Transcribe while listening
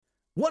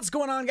What's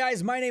going on,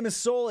 guys? My name is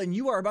Soul, and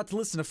you are about to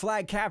listen to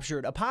Flag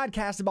Captured, a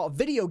podcast about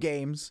video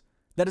games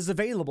that is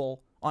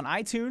available on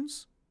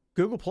iTunes,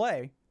 Google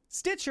Play,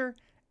 Stitcher,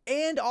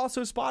 and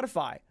also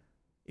Spotify.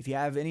 If you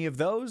have any of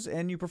those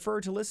and you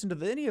prefer to listen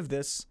to any of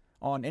this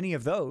on any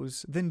of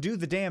those, then do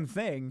the damn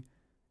thing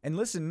and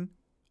listen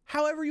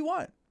however you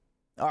want.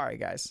 All right,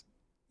 guys.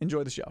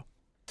 Enjoy the show.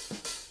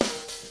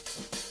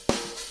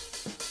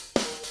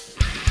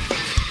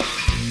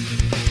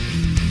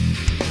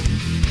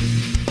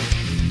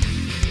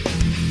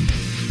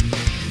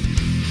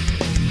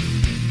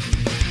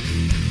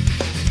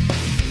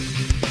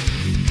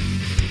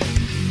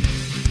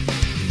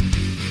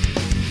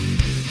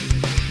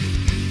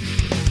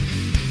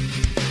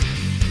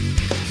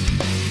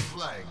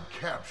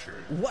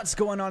 What's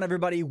going on,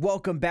 everybody?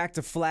 Welcome back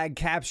to Flag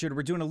Captured.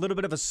 We're doing a little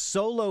bit of a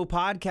solo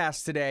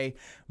podcast today,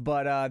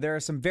 but there are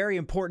some very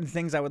important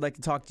things I would like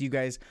to talk to you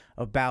guys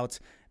about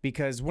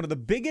because one of the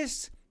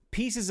biggest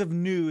pieces of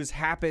news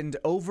happened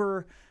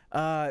over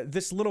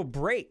this little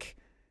break.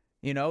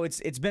 You know,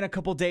 it's been a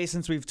couple days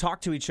since we've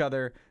talked to each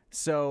other,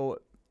 so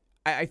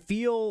I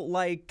feel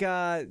like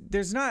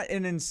there's not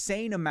an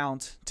insane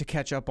amount to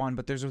catch up on,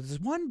 but there's this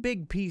one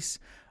big piece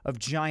of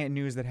giant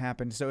news that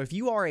happened. So if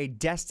you are a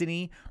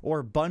Destiny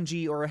or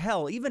Bungie or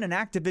hell, even an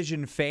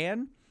Activision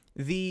fan,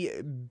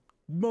 the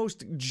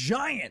most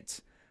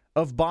giant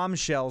of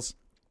bombshells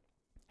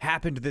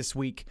happened this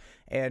week,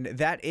 and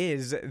that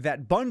is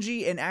that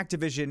Bungie and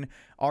Activision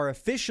are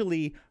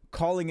officially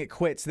calling it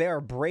quits. They are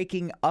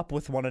breaking up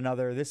with one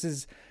another. This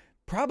is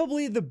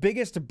probably the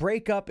biggest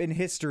breakup in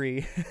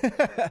history.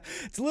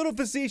 It's a little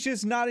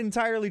facetious, not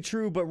entirely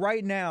true, but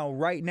right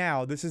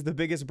now, this is the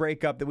biggest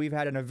breakup that we've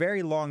had in a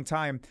very long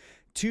time.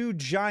 Two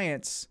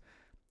giants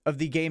of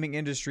the gaming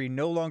industry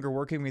no longer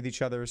working with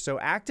each other. So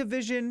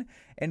Activision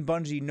and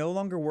Bungie no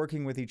longer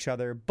working with each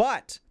other,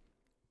 but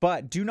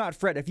do not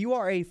fret. If you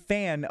are a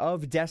fan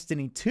of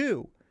Destiny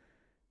 2,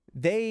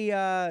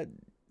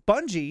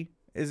 Bungie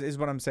is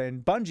what I'm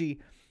saying. Bungie,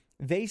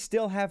 they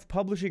still have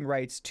publishing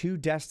rights to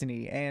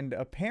Destiny, and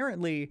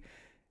apparently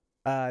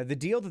the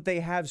deal that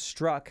they have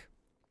struck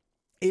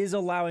is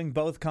allowing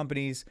both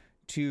companies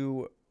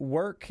to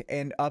work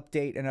and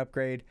update and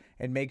upgrade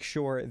and make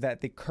sure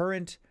that the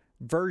current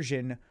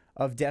version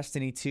of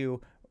Destiny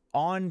 2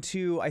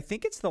 onto, I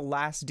think it's the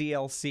last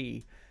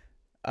DLC,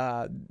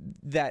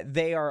 that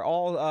they are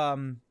all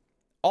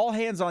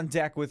hands on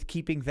deck with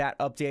keeping that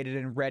updated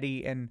and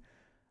ready and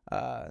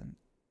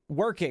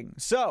working.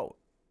 So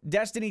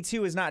Destiny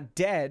 2 is not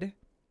dead.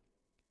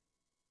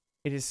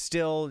 It is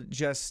still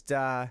just,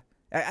 I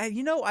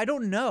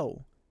don't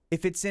know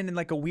if it's in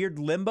like a weird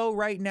limbo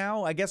right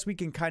now. I guess we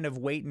can kind of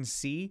wait and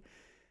see.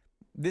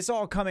 This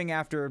all coming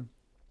after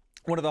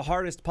one of the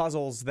hardest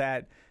puzzles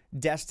that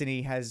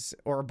Destiny has,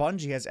 or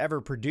Bungie has ever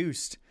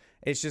produced.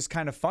 It's just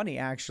kind of funny,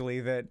 actually,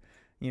 that,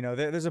 you know,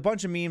 there's a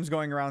bunch of memes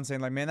going around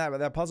saying like, man,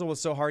 that puzzle was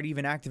so hard,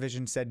 even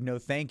Activision said no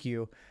thank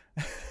you.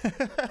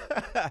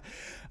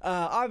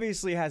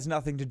 Obviously has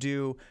nothing to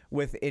do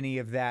with any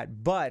of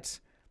that, but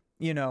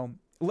you know,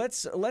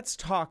 let's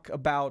talk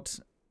about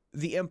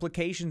the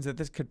implications that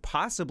this could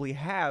possibly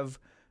have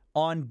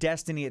on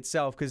Destiny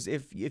itself, because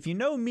if you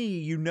know me,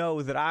 you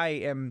know that I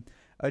am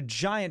a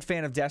giant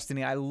fan of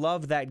Destiny. I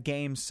love that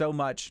game so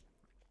much,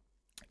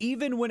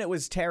 even when it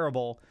was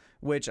terrible,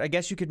 which I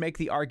guess you could make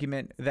the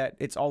argument that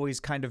it's always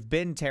kind of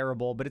been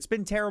terrible, but it's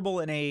been terrible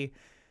in a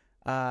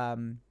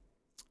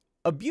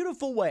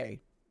beautiful way.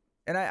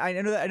 And I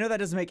know that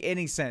doesn't make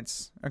any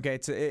sense. Okay,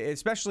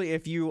 especially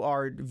if you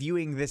are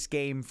viewing this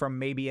game from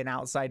maybe an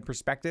outside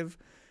perspective,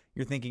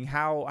 you're thinking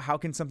how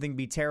can something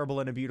be terrible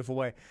in a beautiful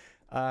way?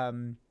 I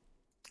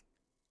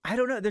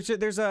don't know.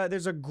 There's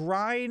a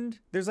grind.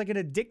 There's like an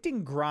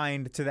addicting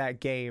grind to that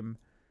game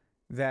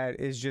that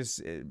is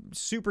just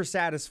super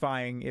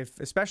satisfying,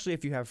 especially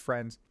if you have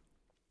friends.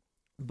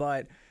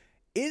 But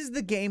is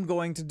the game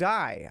going to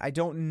die? I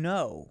don't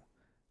know.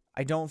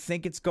 I don't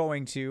think it's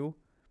going to.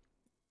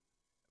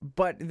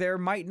 But there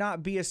might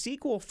not be a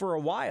sequel for a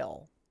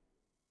while.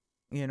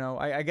 You know,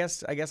 I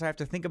guess I have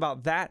to think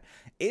about that.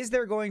 Is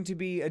there going to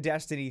be a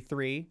Destiny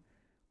 3?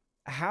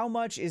 How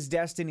much is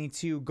Destiny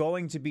 2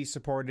 going to be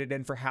supported,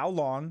 and for how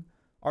long?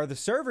 Are the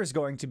servers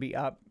going to be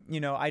up? You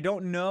know, I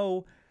don't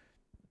know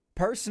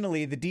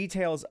personally the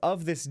details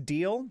of this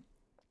deal.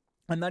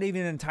 I'm not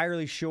even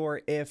entirely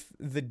sure if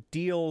the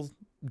deal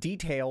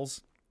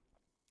details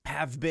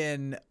have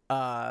been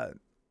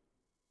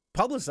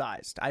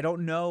publicized. I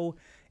don't know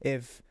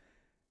if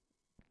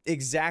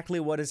exactly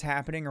what is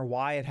happening or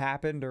why it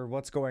happened or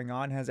what's going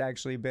on has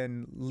actually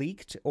been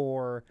leaked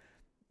or,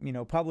 you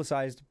know,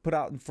 publicized, put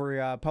out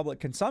for public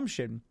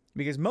consumption,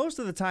 because most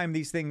of the time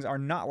these things are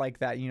not like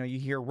that. You know, you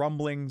hear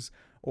rumblings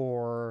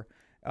or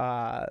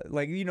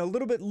like, you know, a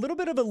little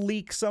bit of a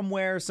leak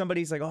somewhere.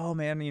 Somebody's like, oh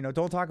man, you know,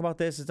 don't talk about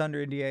this, it's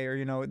under NDA, or,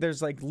 you know,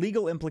 there's like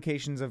legal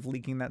implications of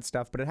leaking that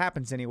stuff, but it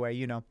happens anyway,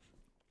 you know.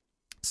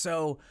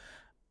 So,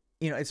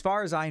 you know, as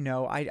far as I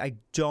know, I'm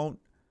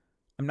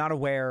not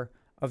aware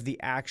of the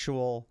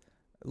actual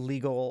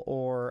legal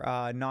or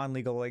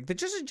non-legal, like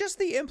just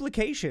the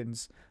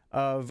implications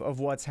of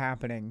what's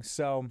happening.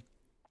 So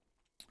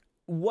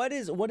what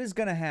is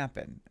going to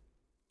happen?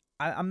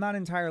 I'm not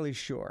entirely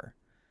sure.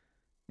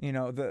 You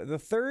know, the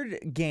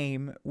third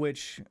game,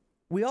 which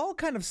we all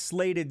kind of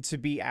slated to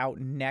be out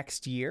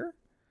next year.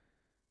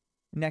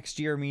 Next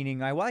year meaning,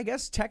 well, I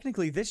guess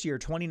technically this year,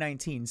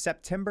 2019,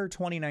 September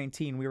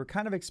 2019, we were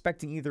kind of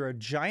expecting either a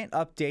giant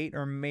update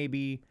or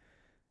maybe,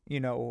 you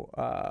know,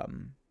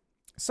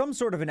 some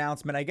sort of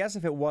announcement. I guess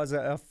if it was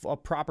a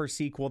proper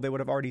sequel, they would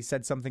have already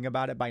said something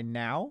about it by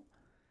now.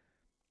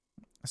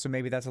 So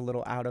maybe that's a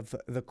little out of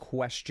the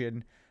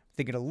question.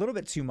 Thinking a little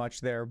bit too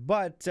much there.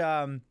 But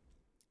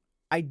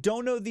I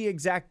don't know the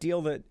exact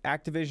deal that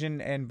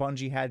Activision and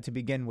Bungie had to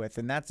begin with.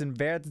 And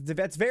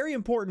that's very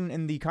important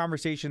in the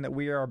conversation that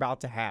we are about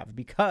to have.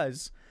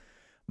 Because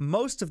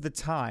most of the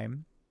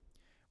time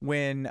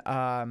when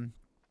a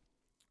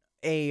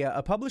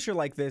publisher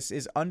like this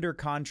is under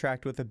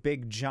contract with a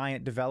big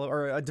giant developer,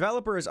 or a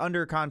developer is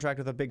under contract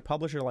with a big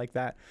publisher like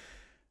that,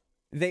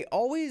 they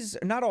always,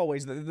 not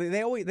always,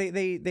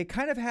 they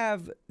kind of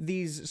have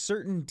these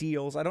certain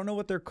deals. I don't know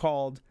what they're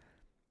called.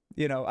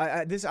 You know,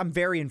 I'm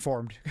very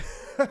informed.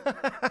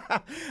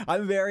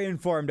 I'm very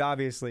informed,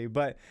 obviously,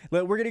 but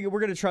we're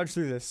gonna trudge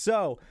through this.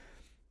 So,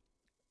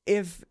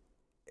 if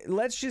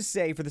let's just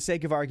say, for the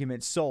sake of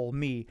argument,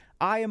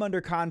 I am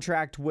under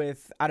contract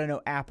with, I don't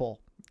know, Apple,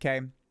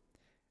 okay,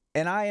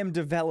 and I am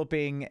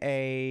developing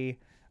a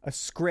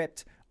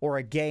script or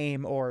a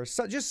game or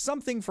just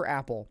something for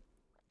Apple,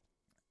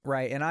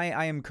 right? And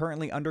I am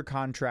currently under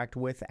contract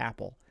with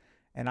Apple,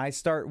 and I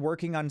start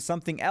working on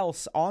something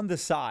else on the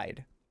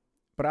side,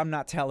 but I'm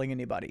not telling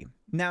anybody.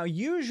 Now,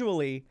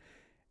 usually,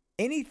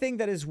 anything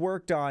that is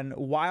worked on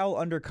while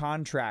under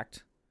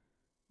contract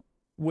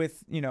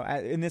with, you know,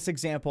 in this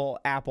example,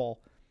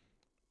 Apple,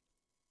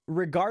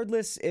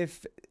 regardless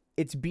if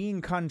it's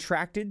being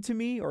contracted to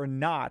me or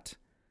not,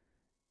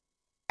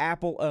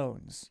 Apple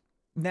owns.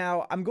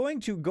 Now, I'm going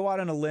to go out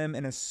on a limb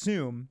and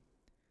assume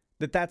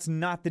that that's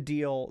not the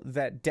deal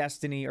that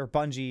Destiny or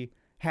Bungie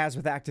has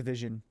with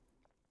Activision,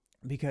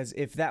 because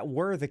if that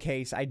were the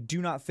case, I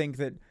do not think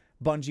that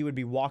Bungie would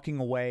be walking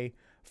away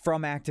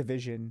from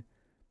Activision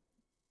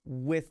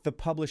with the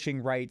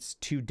publishing rights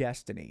to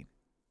Destiny.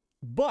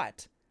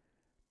 But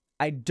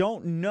I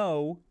don't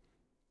know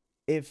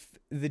if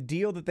the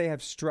deal that they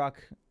have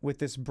struck with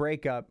this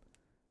breakup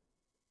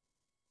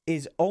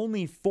is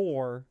only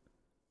for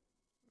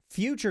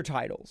future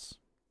titles.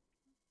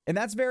 And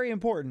that's very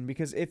important,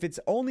 because if it's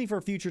only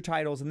for future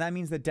titles, then that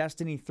means that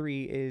Destiny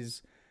 3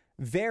 is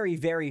very,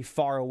 very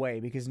far away,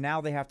 because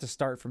now they have to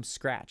start from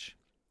scratch.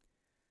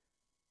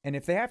 And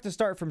if they have to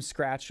start from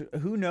scratch,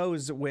 who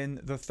knows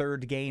when the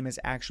third game is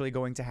actually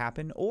going to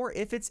happen, or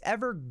if it's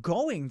ever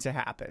going to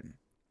happen.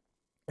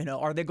 You know,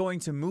 are they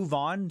going to move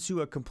on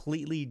to a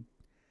completely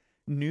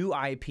new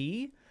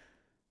IP?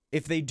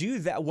 If they do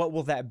that, what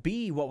will that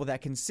be? What will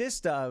that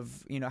consist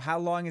of? You know, how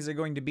long is it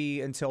going to be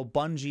until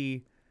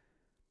Bungie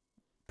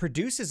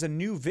produces a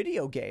new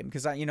video game?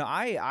 Because I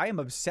am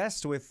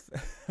obsessed with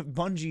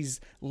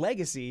Bungie's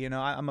legacy. You know,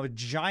 I'm a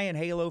giant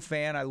Halo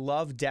fan. I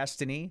love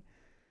Destiny.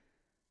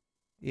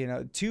 You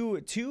know,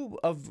 two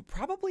of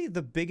probably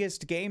the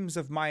biggest games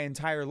of my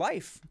entire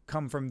life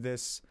come from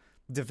this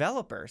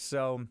developer.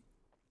 So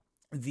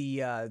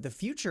the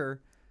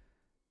future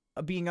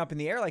of being up in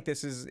the air like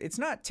this it's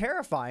not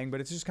terrifying, but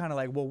it's just kind of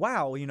like, well,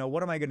 wow, you know,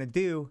 what am I going to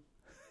do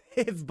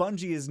if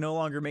Bungie is no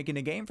longer making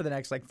a game for the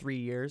next 3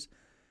 years?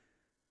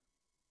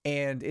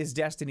 And is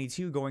Destiny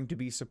 2 going to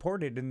be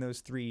supported in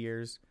those 3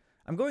 years?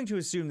 I'm going to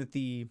assume that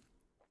the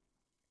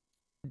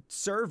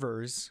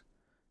servers,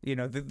 you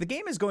know, the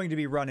game is going to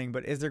be running,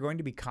 but is there going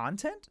to be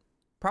content?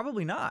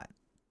 Probably not.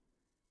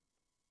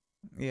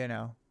 You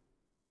know,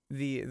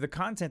 the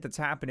content that's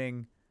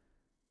happening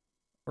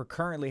or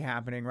currently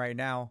happening right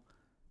now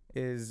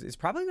is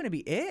probably going to be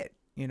it.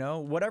 You know,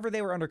 whatever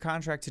they were under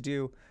contract to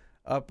do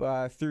up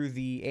through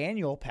the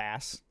annual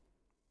pass.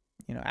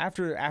 You know,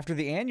 after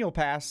the annual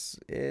pass,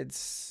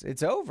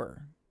 it's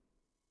over.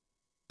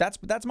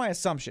 That's my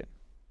assumption.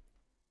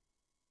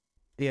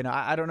 You know,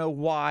 I don't know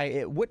why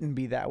it wouldn't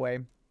be that way,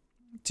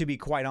 to be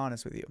quite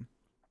honest with you.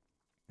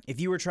 If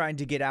you were trying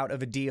to get out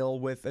of a deal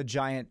with a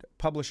giant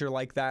publisher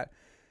like that,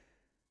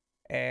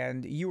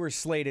 and you were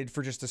slated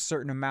for just a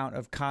certain amount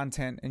of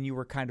content and you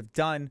were kind of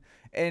done,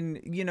 and,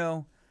 you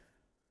know,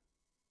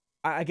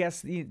 I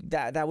guess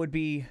that would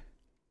be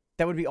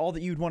all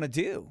that you'd want to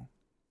do,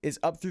 is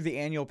up through the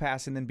annual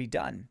pass and then be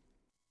done.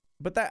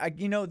 But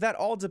that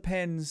all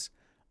depends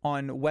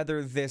on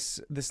whether this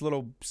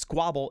little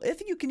squabble,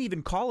 if you can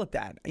even call it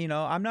that, you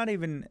know,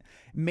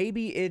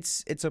 maybe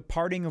it's a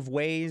parting of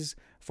ways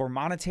for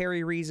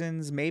monetary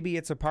reasons. Maybe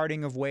it's a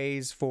parting of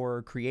ways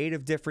for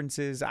creative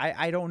differences.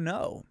 I don't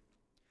know.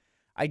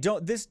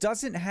 This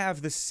doesn't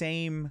have the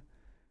same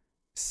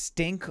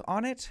stink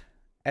on it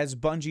as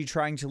Bungie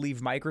trying to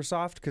leave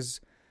Microsoft,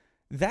 because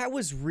that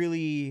was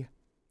really,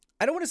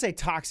 I don't want to say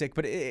toxic,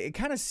 but it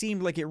kind of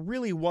seemed like it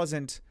really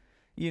wasn't,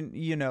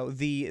 you know,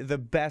 the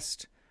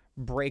best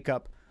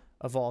breakup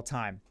of all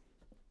time.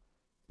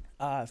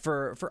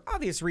 for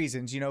obvious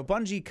reasons.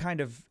 Bungie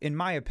kind of, in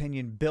my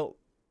opinion, built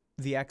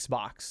the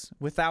Xbox.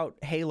 Without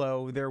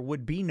Halo, there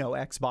would be no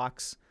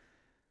Xbox.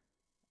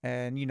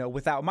 And,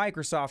 without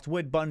Microsoft,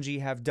 would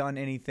Bungie have done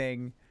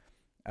anything?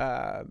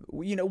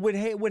 Would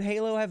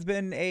Halo have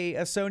been a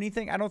Sony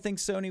thing? I don't think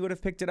Sony would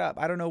have picked it up.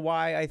 I don't know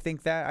why I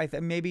think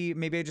that. Maybe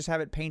I just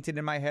have it painted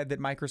in my head that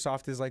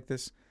Microsoft is like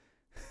this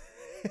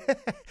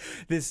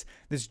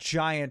this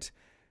giant,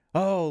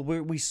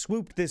 we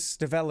swooped this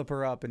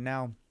developer up and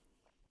now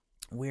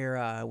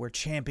we're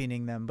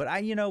championing them. But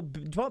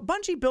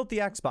Bungie built the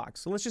Xbox,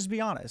 so let's just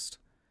be honest.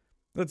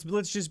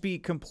 Let's just be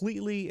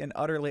completely and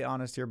utterly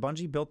honest here.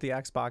 Bungie built the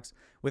Xbox.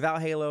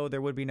 Without Halo,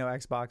 there would be no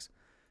Xbox,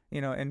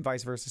 and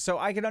vice versa. So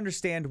I can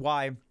understand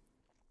why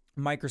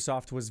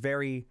Microsoft was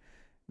very,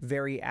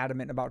 very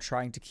adamant about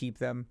trying to keep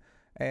them.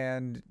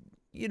 And,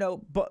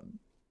 but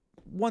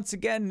once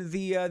again,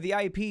 the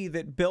IP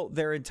that built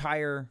their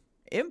entire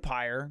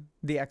empire,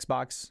 the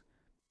Xbox,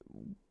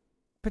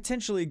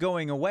 potentially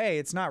going away,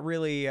 it's not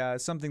really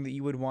something that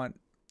you would want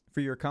for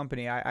your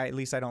company. At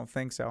least I don't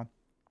think so.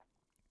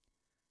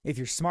 If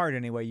you're smart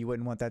anyway, you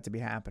wouldn't want that to be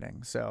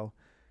happening. So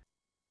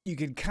you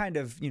could kind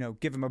of,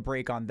 give them a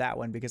break on that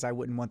one, because I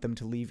wouldn't want them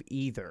to leave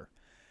either.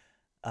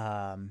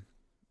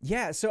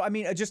 So I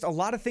mean, just a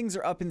lot of things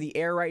are up in the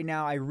air right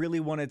now. I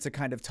really wanted to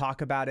kind of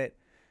talk about it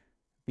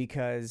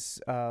because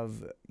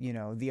of,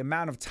 the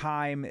amount of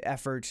time,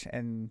 effort,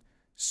 and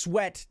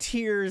sweat,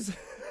 tears,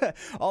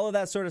 all of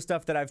that sort of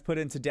stuff that I've put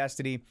into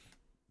Destiny.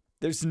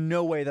 There's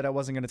no way that I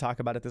wasn't going to talk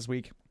about it this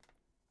week.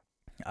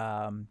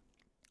 I'm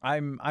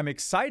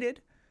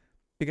excited,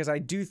 because I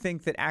do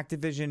think that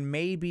Activision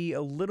may be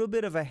a little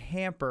bit of a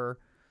hamper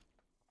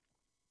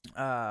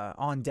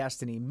on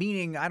Destiny.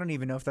 Meaning, I don't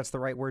even know if that's the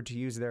right word to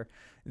use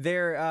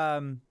there.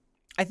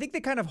 I think they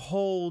kind of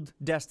hold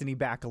Destiny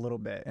back a little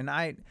bit. And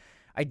I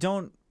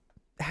don't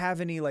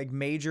have any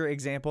major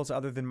examples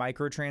other than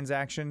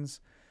microtransactions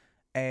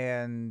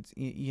and,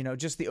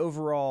 just the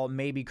overall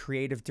maybe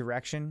creative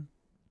direction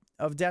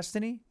of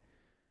Destiny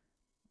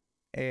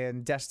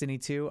and Destiny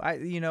 2.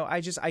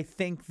 I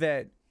think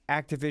that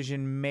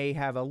Activision may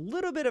have a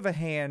little bit of a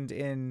hand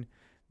in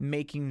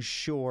making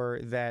sure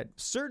that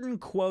certain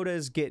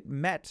quotas get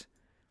met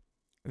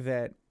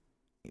that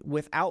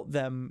without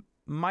them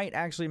might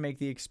actually make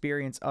the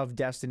experience of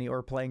Destiny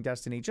or playing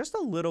Destiny just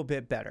a little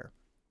bit better.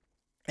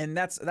 And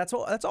that's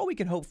all we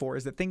can hope for,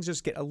 is that things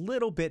just get a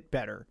little bit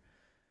better.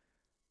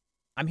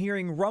 I'm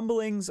hearing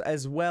rumblings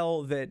as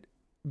well that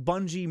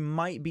Bungie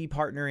might be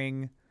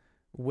partnering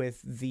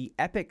with the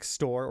Epic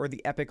Store or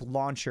the Epic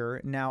Launcher.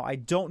 Now, I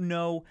don't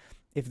know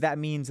if that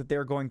means that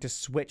they're going to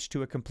switch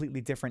to a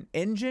completely different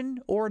engine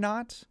or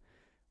not,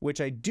 which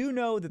I do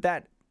know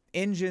that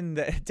engine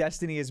that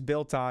Destiny is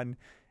built on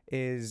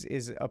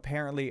is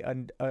apparently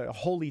a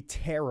holy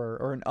terror,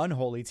 or an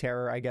unholy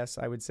terror, I guess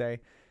I would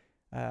say,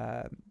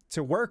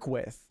 to work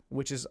with,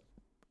 which is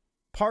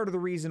part of the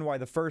reason why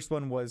the first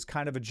one was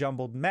kind of a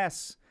jumbled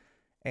mess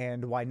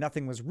and why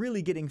nothing was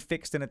really getting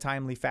fixed in a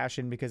timely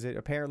fashion, because it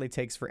apparently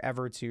takes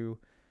forever to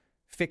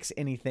fix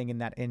anything in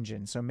that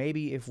engine. So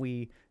maybe if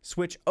we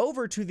switch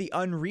over to the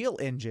Unreal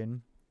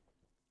Engine,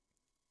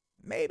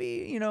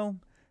 maybe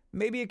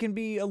it can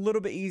be a little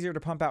bit easier to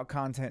pump out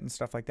content and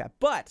stuff like that.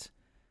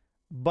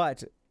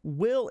 But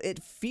will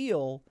it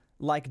feel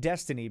like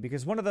Destiny?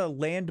 Because one of the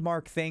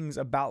landmark things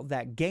about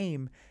that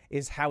game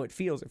is how it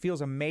feels. It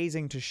feels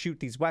amazing to shoot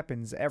these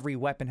weapons. Every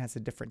weapon has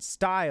a different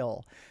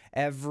style.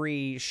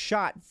 Every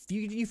shot,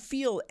 you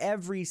feel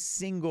every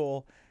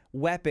single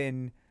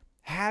weapon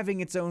having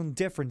its own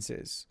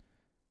differences.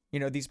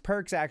 These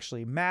perks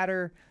actually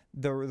matter.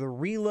 The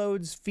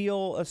reloads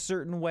feel a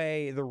certain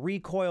way. The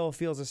recoil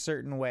feels a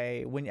certain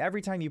way.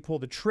 Every time you pull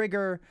the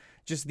trigger,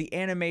 just the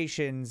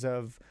animations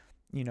of,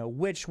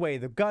 which way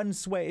the gun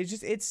sway.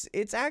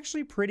 It's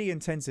actually pretty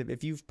intensive.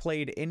 If you've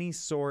played any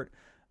sort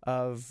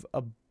of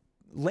a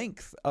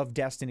length of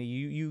Destiny,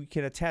 you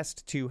can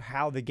attest to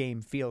how the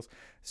game feels.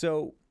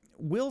 So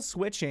will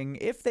switching,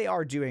 if they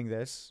are doing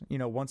this,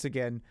 once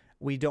again,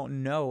 we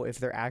don't know if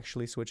they're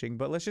actually switching,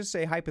 but let's just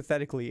say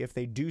hypothetically, if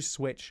they do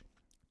switch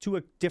to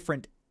a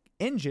different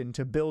engine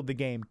to build the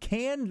game,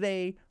 can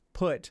they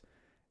put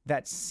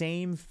that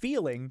same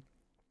feeling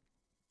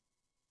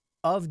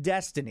of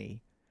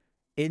Destiny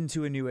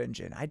into a new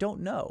engine? I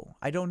don't know.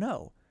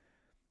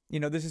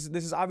 This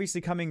is obviously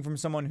coming from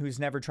someone who's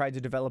never tried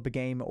to develop a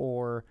game,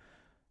 or,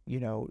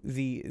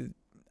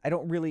 I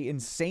don't really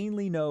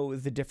insanely know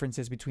the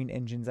differences between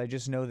engines. I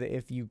just know that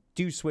if you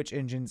do switch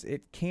engines,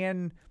 it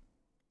can,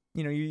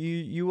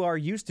 you are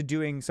used to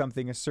doing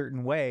something a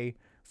certain way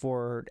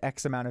for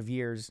X amount of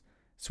years.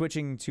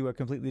 Switching to a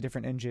completely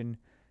different engine,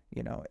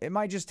 it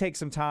might just take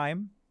some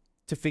time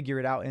to figure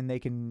it out, and they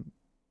can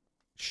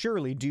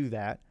surely do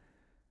that.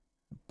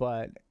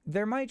 But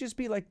there might just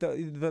be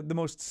the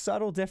most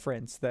subtle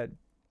difference that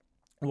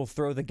will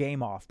throw the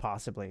game off,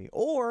 possibly.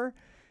 Or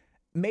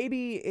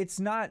maybe it's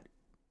not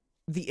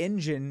the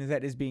engine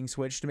that is being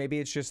switched. Maybe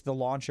it's just the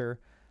launcher.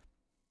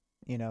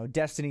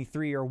 Destiny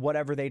 3 or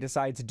whatever they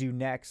decide to do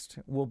next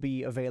will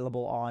be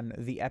available on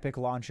the Epic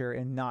launcher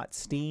and not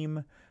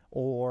Steam,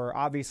 or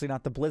obviously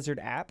not the Blizzard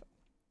app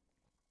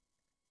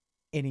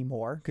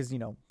anymore, because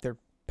they're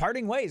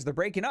parting ways, they're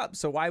breaking up.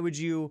 So why would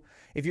you,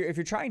 if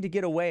you're trying to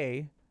get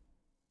away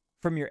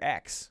from your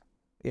ex,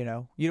 you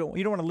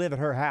don't want to live at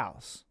her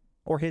house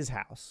or his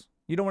house.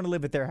 You don't want to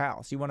live at their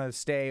house. You want to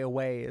stay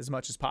away as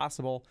much as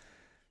possible,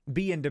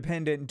 be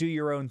independent, do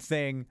your own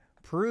thing,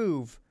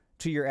 prove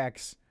to your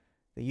ex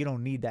that you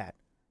don't need that.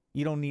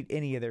 You don't need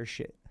any of their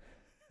shit.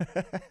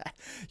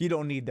 You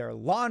don't need their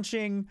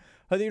launching.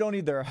 You don't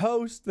need their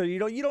host. You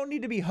don't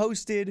need to be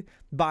hosted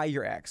by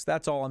your ex.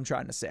 That's all I'm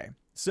trying to say.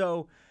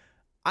 So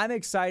I'm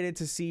excited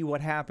to see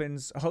what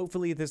happens.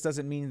 Hopefully this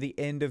doesn't mean the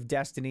end of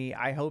Destiny.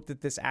 I hope that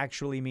this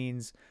actually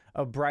means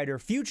a brighter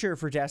future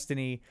for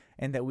Destiny,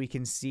 and that we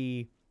can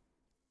see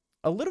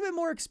a little bit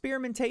more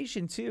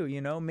experimentation too.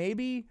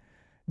 Maybe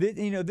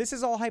this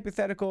is all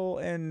hypothetical,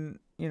 and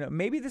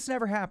maybe this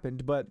never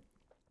happened, but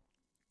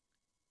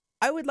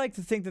I would like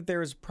to think that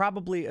there is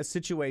probably a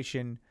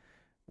situation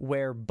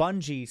where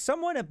Bungie,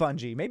 someone at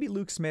Bungie, maybe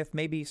Luke Smith,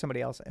 maybe somebody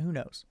else, who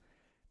knows,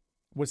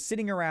 was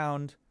sitting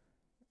around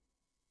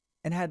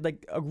and had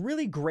like a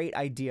really great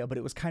idea, but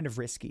it was kind of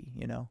risky,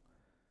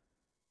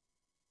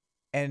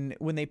 And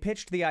when they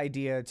pitched the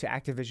idea to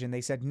Activision,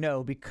 they said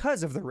no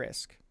because of the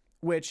risk,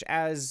 which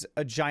as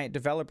a giant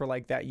developer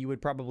like that, you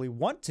would probably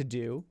want to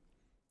do,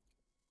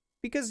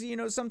 because,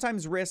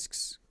 sometimes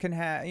risks can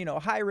have,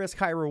 high risk,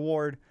 high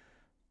reward.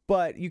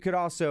 But you could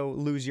also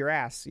lose your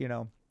ass,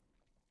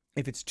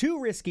 If it's too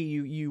risky,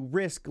 you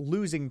risk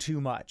losing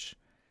too much.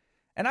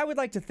 And I would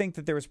like to think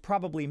that there was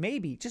probably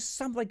maybe just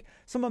some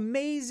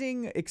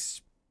amazing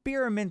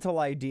experimental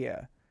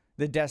idea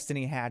that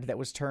Destiny had that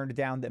was turned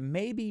down that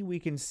maybe we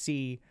can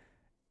see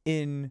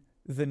in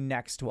the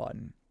next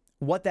one.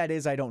 What that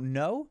is, I don't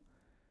know.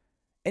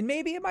 And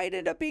maybe it might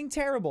end up being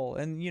terrible.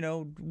 And,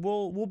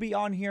 we'll be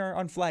on here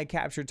on Flag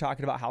Captured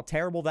talking about how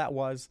terrible that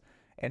was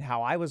and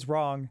how I was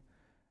wrong,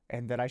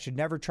 and that I should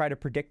never try to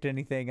predict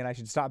anything, and I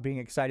should stop being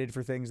excited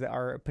for things that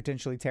are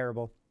potentially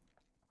terrible.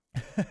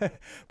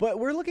 But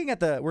we're looking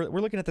at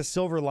the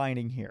silver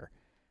lining here.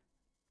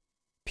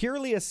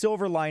 Purely a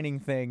silver lining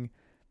thing.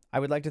 I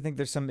would like to think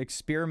there's some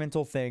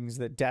experimental things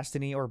that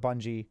Destiny or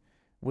Bungie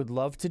would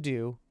love to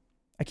do.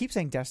 I keep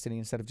saying Destiny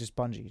instead of just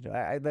Bungie.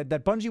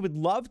 That Bungie would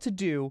love to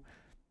do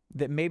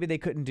that maybe they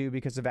couldn't do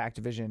because of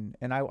Activision,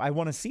 and I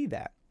want to see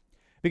that,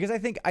 because I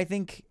think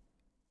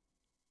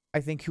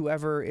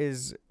whoever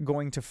is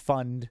going to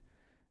fund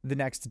the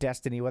next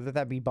Destiny, whether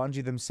that be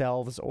Bungie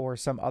themselves or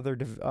some other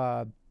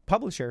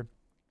publisher,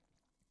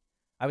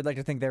 I would like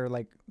to think they're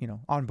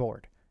on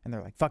board, and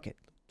they're like, fuck it,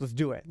 let's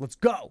do it, let's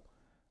go,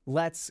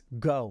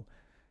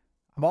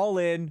 I'm all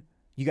in.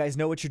 You guys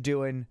know what you're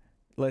doing.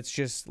 Let's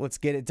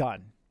get it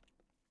done.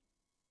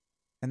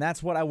 And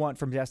that's what I want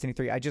from Destiny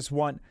 3. I just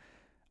want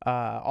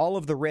all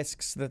of the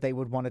risks that they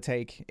would want to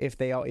take, if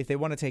they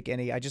want to take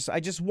any. I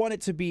just want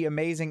it to be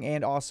amazing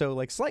and also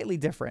slightly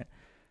different,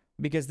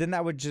 because then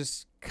that would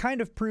just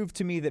kind of prove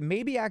to me that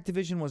maybe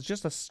Activision was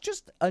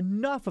just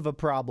enough of a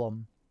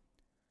problem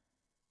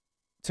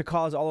to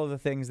cause all of the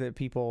things that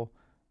people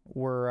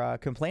were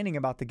complaining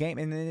about the game.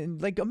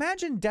 And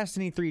imagine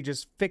Destiny 3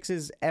 just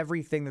fixes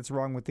everything that's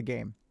wrong with the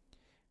game.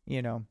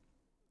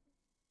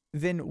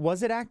 Then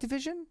was it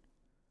Activision?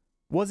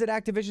 Was it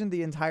Activision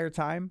the entire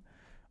time?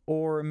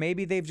 Or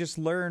maybe they've just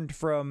learned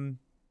from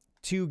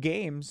two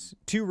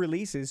full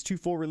releases,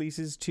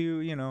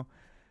 two,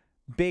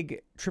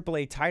 big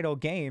AAA title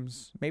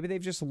games. Maybe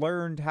they've just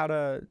learned how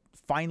to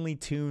finely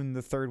tune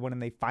the third one,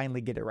 and they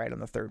finally get it right on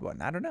the third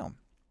one. I don't know.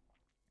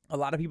 A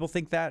lot of people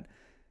think that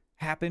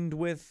happened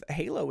with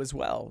Halo as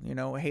well.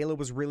 Halo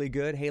was really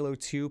good. Halo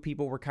 2,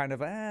 people were kind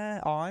of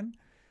on.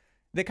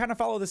 They kind of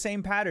follow the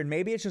same pattern.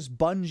 Maybe it's just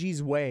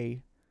Bungie's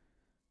way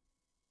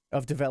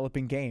of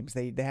developing games.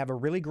 They have a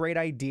really great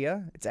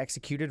idea. It's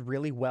executed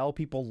really well.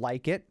 People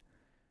like it.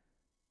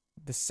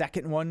 The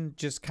second one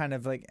just kind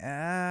of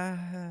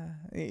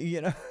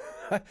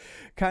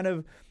kind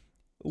of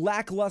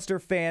lackluster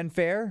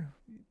fanfare.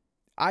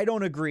 I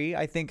don't agree.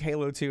 I think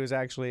Halo 2 is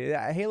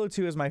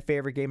my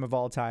favorite game of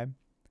all time.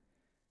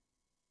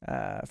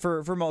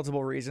 For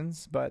multiple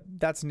reasons, but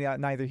that's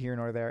neither here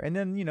nor there. And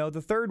then,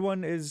 the third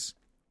one is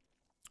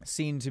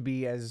seen to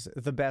be as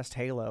the best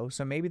Halo.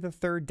 So maybe the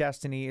third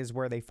Destiny is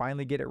where they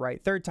finally get it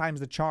right. Third time's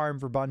the charm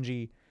for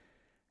Bungie.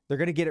 They're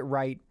going to get it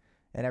right,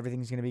 and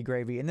everything's going to be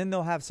gravy. And then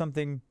they'll have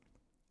something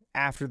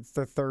after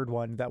the third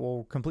one that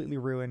will completely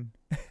ruin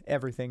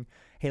everything.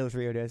 Halo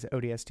 3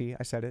 ODST.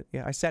 I said it.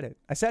 Yeah, I said it,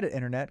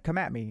 internet. Come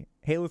at me.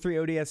 Halo 3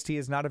 ODST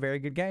is not a very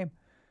good game.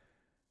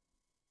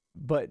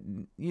 But,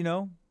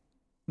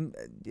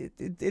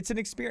 it's an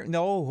experience.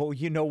 No,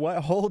 you know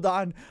what? Hold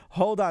on.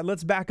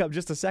 Let's back up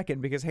just a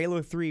second, because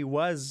Halo 3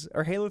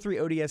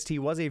 ODST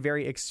was a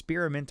very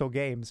experimental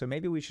game. So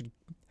maybe we should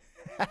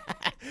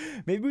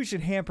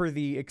hamper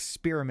the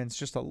experiments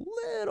just a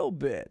little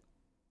bit.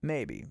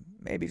 Maybe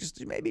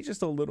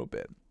just a little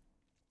bit.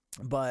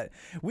 But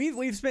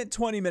we've spent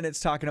 20 minutes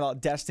talking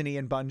about Destiny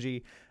and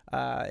Bungie.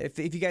 If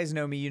you guys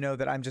know me, you know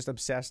that I'm just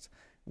obsessed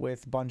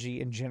with Bungie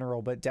in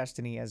general, but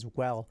Destiny as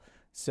well.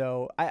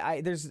 So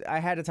I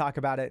had to talk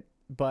about it,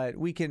 but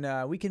we can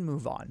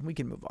move on. We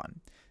can move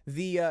on.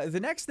 The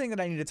next thing that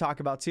I need to talk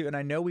about too, and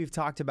I know we've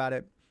talked about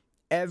it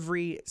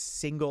every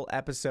single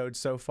episode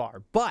so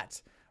far,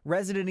 but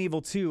Resident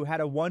Evil 2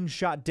 had a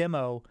one-shot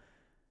demo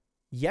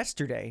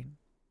yesterday,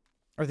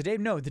 or the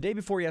day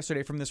before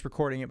yesterday from this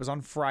recording. It was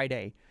on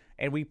Friday,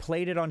 and we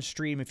played it on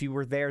stream. If you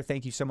were there,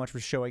 thank you so much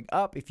for showing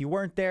up. If you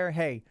weren't there,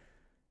 hey,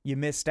 you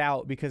missed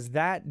out, because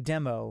that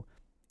demo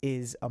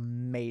is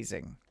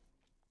amazing.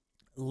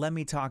 Let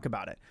me talk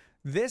about it.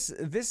 This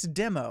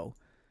demo,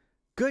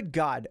 good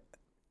God,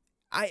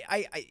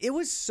 it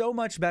was so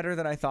much better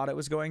than I thought it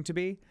was going to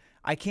be.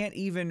 I can't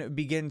even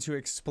begin to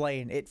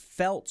explain. It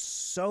felt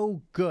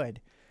so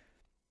good.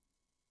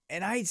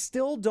 And I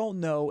still don't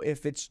know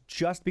if it's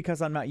just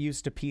because I'm not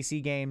used to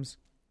PC games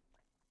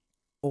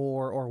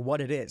or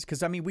what it is.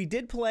 Because, I mean, we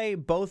did play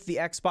both the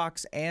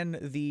Xbox and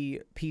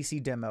the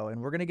PC demo,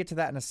 and we're going to get to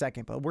that in a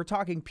second. But we're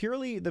talking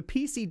purely the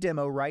PC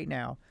demo right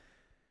now.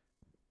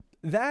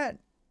 That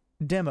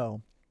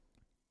demo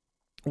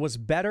was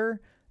better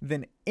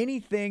than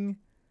anything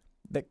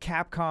that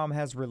Capcom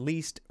has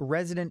released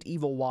Resident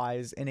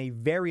Evil-wise in a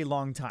very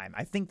long time.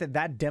 I think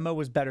that demo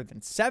was better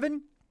than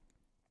 7.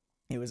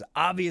 It was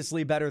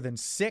obviously better than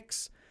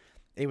 6.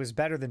 It was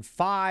better than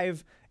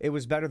 5. It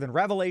was better than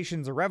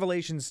Revelations or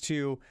Revelations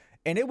 2.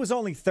 And it was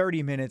only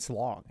 30 minutes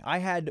long. I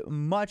had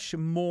much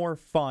more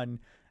fun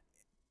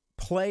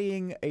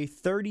playing a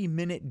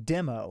 30-minute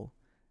demo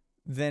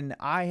than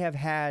I have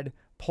had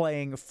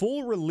playing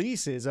full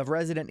releases of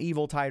Resident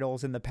Evil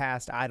titles in the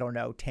past, I don't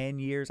know, 10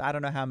 years. I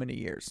don't know how many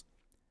years.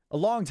 A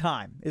long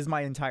time is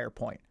my entire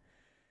point.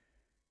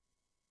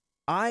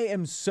 I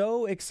am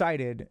so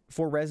excited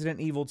for Resident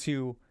Evil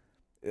 2.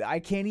 I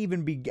can't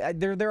even be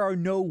there are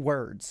no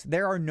words.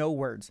 There are no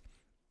words.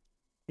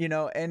 You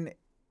know, and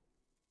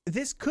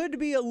this could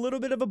be a little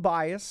bit of a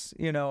bias.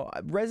 You know,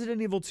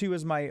 Resident Evil 2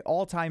 is my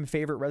all-time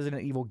favorite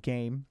Resident Evil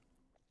game.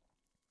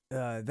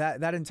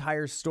 That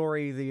entire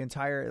story, the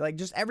entire, like,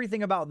 just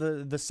everything about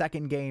the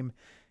second game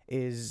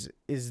is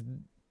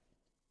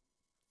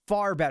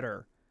far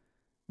better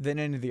than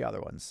any of the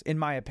other ones, in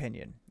my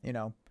opinion. You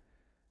know,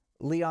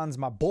 Leon's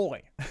my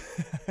boy.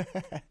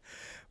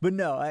 But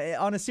no,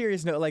 on a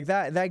serious note, like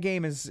that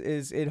game is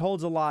it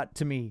holds a lot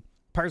to me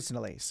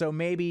personally. So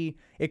maybe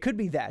it could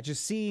be that,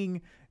 just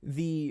seeing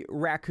the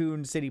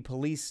Raccoon City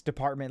Police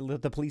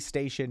Department, the police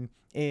station,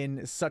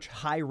 in such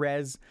high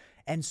res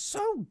and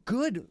so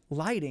good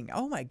lighting.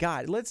 Oh my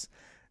God,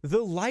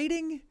 the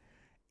lighting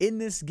in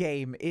this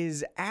game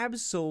is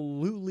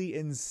absolutely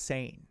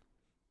insane.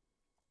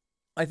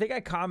 I think I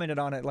commented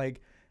on it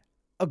like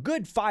a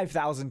good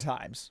 5,000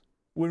 times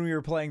when we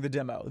were playing the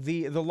demo.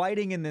 The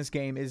lighting in this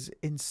game is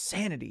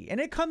insanity,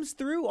 and it comes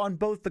through on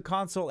both the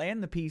console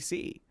and the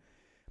PC.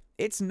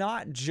 It's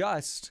not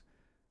just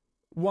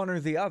one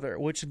or the other,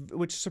 which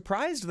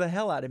surprised the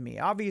hell out of me.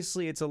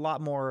 Obviously, it's a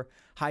lot more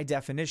high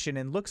definition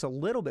and looks a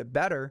little bit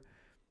better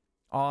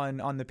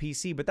on the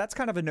PC, but that's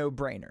kind of a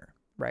no-brainer,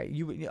 right?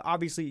 You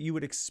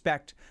would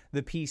expect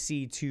the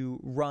PC to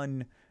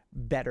run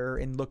better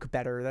and look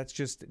better. That's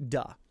just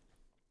duh.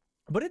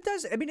 But it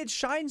does. I mean, it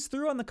shines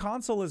through on the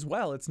console as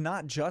well. It's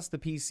not just the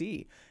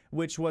PC,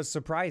 which was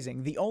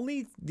surprising. The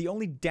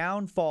only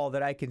downfall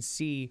that I can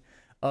see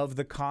of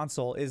the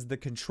console is the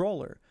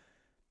controller.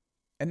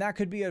 And that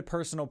could be a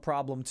personal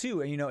problem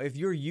too. And, you know, if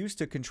you're used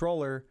to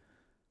controller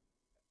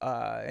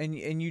and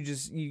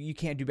you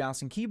can't do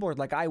mouse and keyboard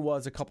like I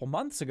was a couple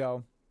months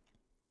ago,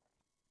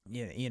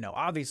 you know,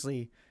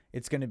 obviously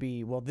it's going to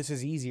be, well, this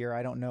is easier.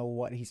 I don't know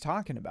what he's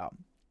talking about.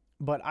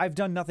 But I've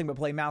done nothing but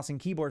play mouse and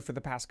keyboard for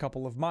the past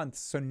couple of months.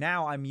 So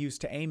now I'm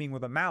used to aiming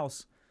with a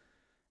mouse,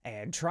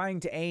 and trying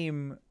to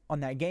aim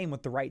on that game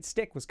with the right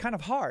stick was kind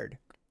of hard.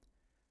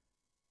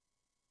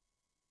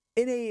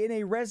 In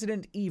a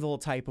Resident Evil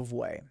type of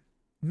way.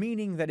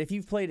 Meaning that if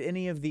you've played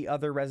any of the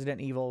other Resident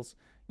Evils,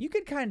 you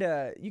can kind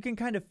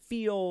of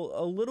feel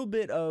a little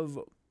bit of,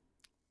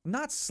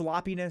 not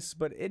sloppiness,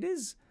 but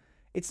it's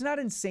not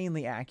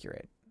insanely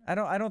accurate. I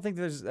don't think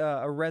there's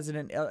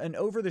an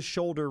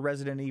over-the-shoulder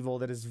Resident Evil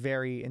that is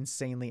very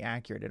insanely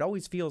accurate. It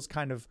always feels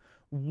kind of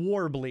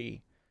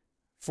warbly,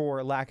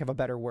 for lack of a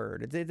better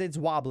word. It's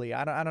wobbly.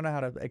 I don't know how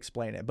to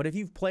explain it. But if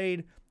you've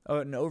played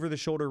an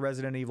over-the-shoulder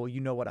Resident Evil,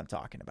 you know what I'm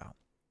talking about.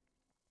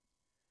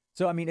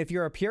 So, I mean, if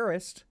you're a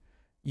purist,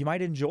 you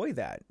might enjoy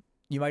that.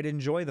 You might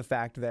enjoy the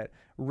fact that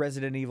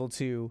Resident Evil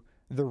 2,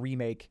 the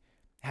remake,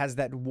 has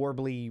that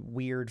warbly,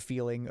 weird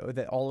feeling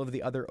that all of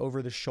the other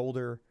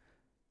over-the-shoulder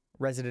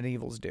Resident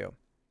Evils do.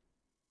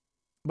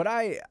 But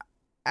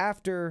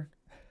after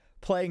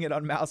playing it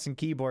on mouse and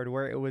keyboard,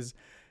 where it was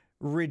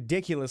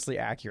ridiculously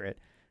accurate,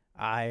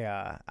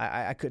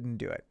 I couldn't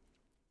do it.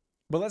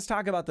 But let's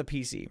talk about the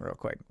PC real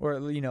quick,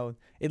 or, you know,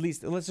 at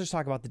least let's just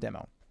talk about the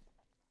demo.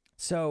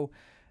 So,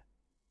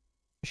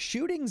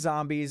 shooting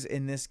zombies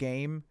in this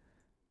game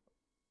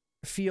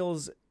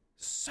feels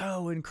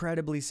so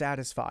incredibly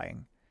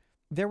satisfying.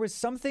 There was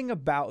something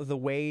about the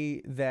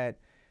way that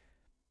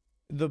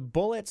the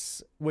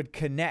bullets would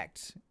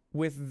connect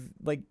with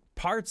like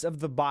parts of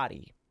the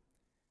body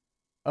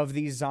of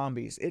these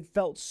zombies. It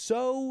felt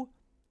so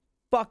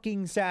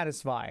fucking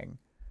satisfying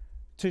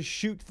to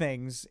shoot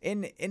things,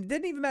 and it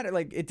didn't even matter.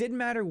 Like, it didn't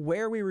matter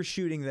where we were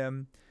shooting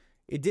them.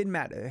 It didn't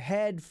matter.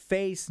 Head,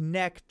 face,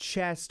 neck,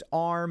 chest,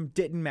 arm,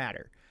 didn't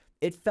matter.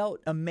 It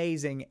felt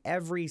amazing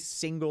every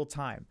single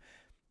time.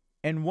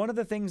 And one of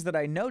the things that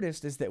I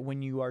noticed is that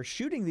when you are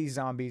shooting these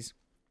zombies,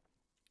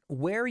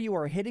 where you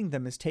are hitting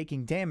them is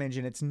taking damage,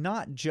 and it's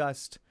not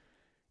just,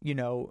 you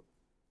know,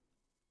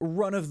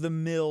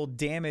 run-of-the-mill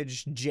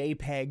damaged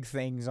JPEG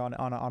things on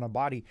a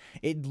body.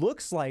 It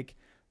looks like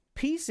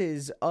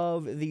pieces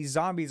of these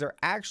zombies are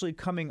actually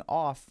coming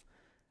off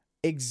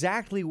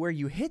exactly where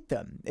you hit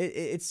them.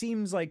 It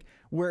seems like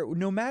where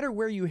no matter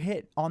where you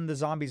hit on the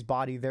zombie's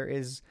body, there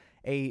is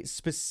a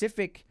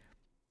specific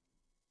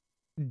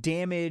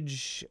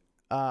damage.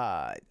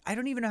 I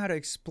don't even know how to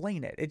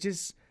explain it.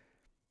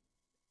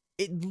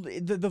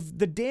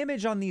 The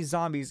damage on these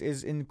zombies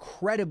is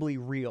incredibly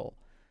real,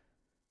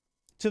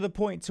 to the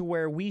point to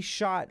where we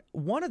shot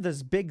one of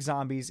those big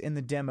zombies in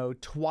the demo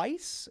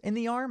twice in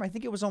the arm. I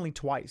think it was only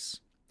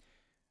twice.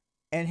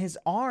 And his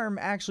arm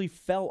actually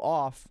fell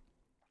off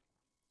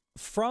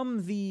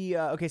from the...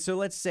 okay, so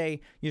let's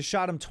say you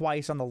shot him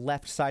twice on the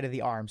left side of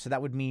the arm. So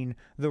that would mean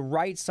the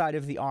right side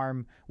of the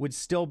arm would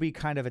still be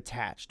kind of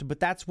attached. But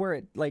that's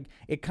where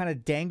it kind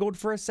of dangled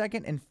for a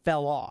second and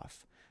fell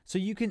off. So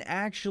you can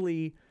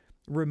actually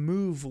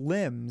remove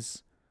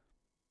limbs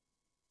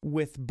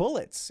with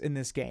bullets in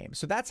this game.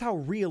 So that's how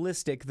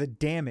realistic the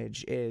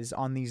damage is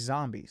on these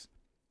zombies.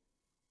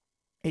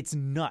 It's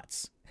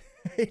nuts.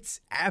 It's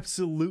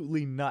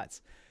absolutely nuts.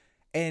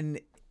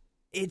 And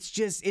it's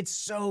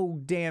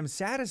so damn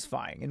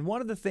satisfying. And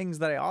one of the things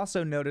that I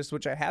also noticed,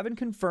 which I haven't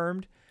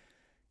confirmed,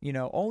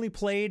 only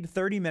played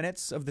 30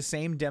 minutes of the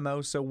same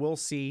demo, so we'll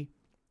see.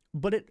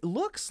 But it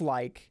looks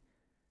like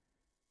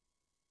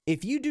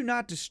if you do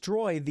not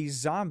destroy these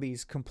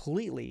zombies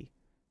completely,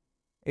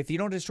 if you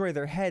don't destroy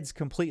their heads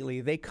completely,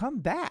 they come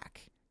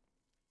back.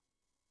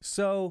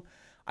 So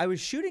I was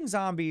shooting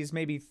zombies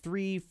maybe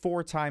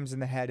 3-4 times in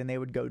the head and they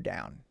would go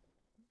down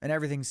and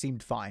everything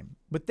seemed fine.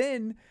 But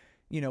then,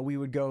 we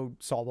would go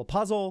solve a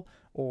puzzle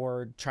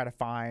or try to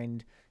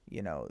find,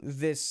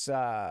 this,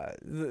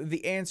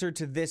 the answer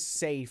to this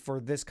safe or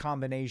this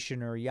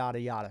combination or yada,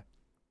 yada.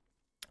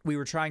 We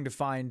were trying to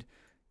find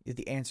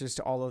the answers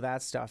to all of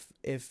that stuff.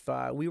 If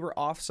we were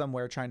off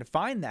somewhere trying to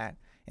find that,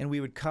 and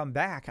we would come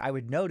back, I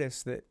would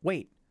notice that,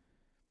 wait,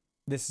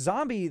 this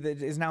zombie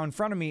that is now in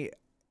front of me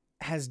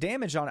has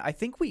damage on it. I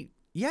think we've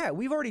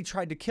already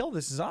tried to kill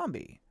this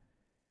zombie.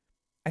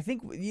 I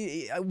think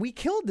we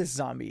killed this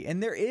zombie.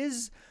 And there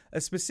is a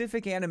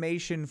specific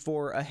animation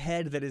for a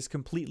head that is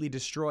completely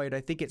destroyed.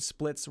 I think it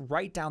splits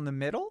right down the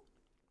middle.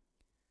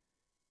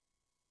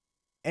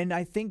 And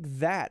I think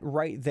that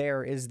right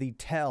there is the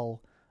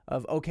tell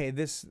of, okay,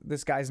 this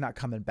guy's not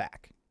coming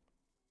back.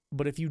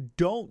 But if you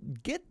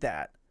don't get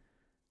that,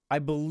 I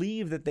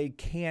believe that they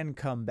can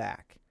come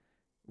back,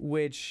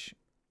 which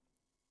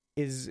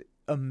is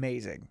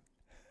amazing.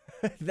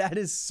 That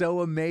is so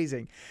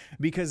amazing,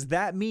 because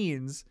that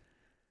means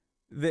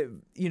that,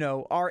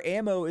 our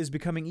ammo is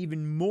becoming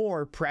even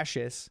more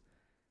precious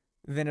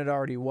than it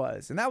already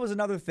was. And that was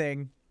another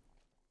thing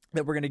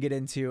that we're going to get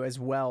into as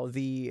well.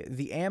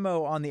 The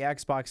ammo on the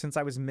Xbox, since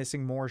I was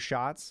missing more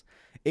shots,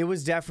 it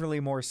was definitely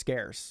more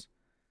scarce.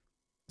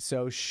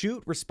 So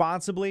shoot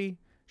responsibly,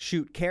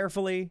 shoot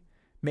carefully.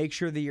 Make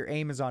sure that your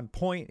aim is on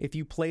point if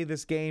you play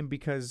this game,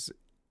 because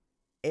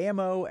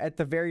ammo, at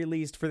the very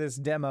least for this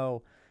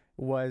demo,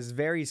 was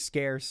very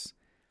scarce.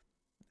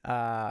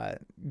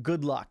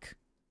 Good luck.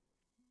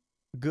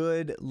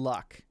 Good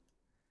luck.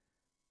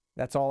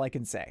 That's all I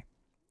can say.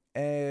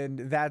 And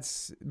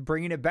that's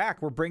bringing it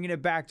back. We're bringing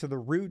it back to the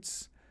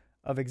roots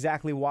of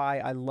exactly why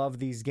I love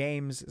these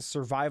games.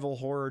 Survival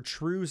horror,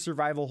 true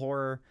survival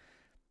horror,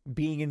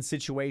 being in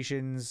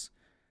situations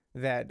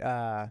that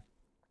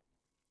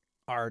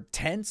are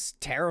tense,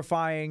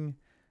 terrifying.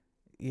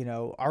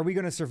 Are we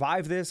going to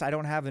survive this? I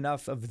don't have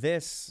enough of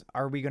this.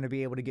 Are we going to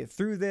be able to get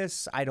through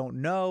this? I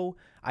don't know.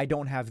 I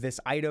don't have this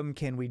item.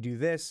 Can we do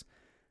this?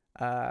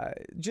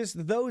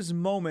 Just those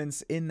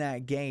moments in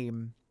that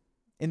game,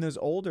 in those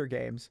older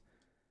games,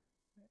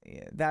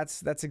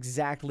 that's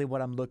exactly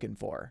what I'm looking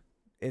for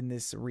in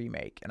this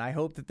remake. And I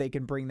hope that they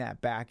can bring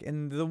that back.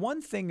 And the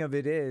one thing of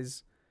it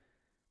is,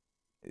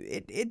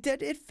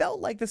 it felt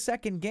like the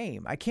second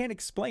game. I can't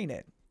explain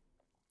it.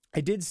 I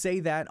did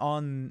say that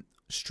on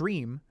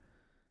stream,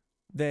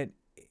 that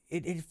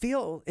it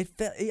felt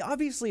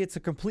obviously it's a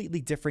completely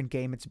different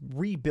game. It's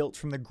rebuilt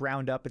from the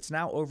ground up. It's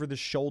now over the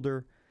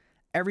shoulder.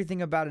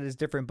 Everything about it is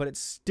different, but it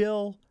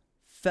still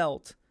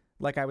felt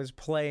like I was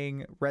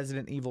playing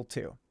Resident Evil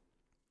 2.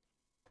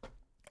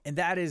 And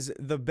that is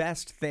the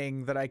best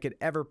thing that I could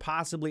ever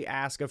possibly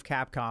ask of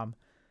Capcom,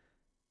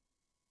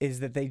 is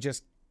that they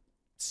just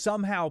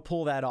somehow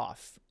pull that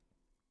off.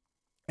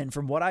 And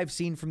from what I've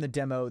seen from the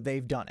demo,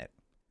 they've done it.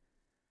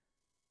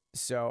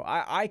 So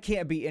I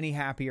can't be any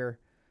happier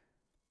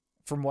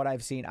from what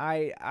I've seen.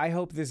 I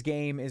hope this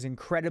game is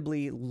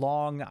incredibly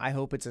long. I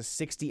hope it's a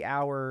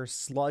 60-hour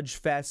sludge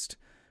fest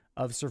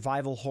of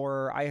survival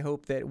horror. I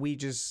hope that we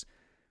just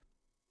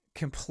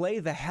can play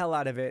the hell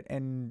out of it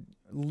and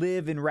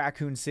live in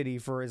Raccoon City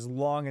for as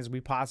long as we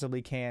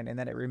possibly can, and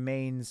that it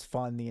remains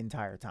fun the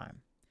entire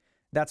time.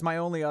 That's my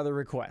only other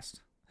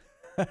request.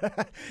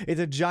 It's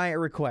a giant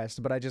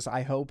request, but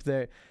I hope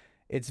that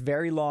it's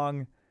very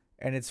long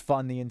and it's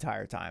fun the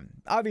entire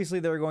time. Obviously,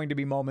 there are going to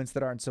be moments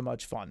that aren't so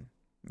much fun,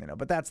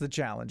 but that's the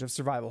challenge of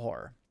survival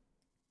horror.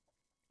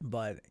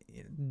 But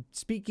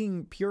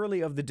speaking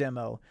purely of the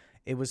demo,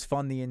 it was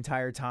fun the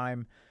entire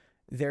time.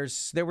 There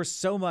was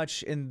so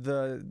much in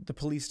the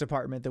police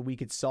department that we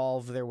could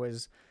solve. There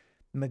was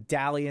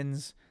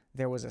medallions.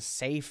 There was a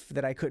safe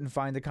that I couldn't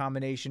find the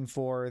combination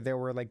for. There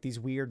were like these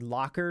weird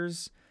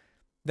lockers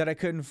that I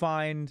couldn't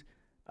find.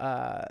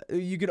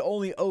 You could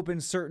only open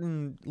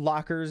certain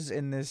lockers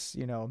in this,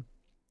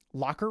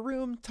 locker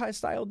room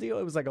style deal.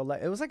 It was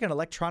like an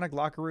electronic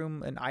locker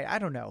room, and I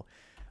don't know.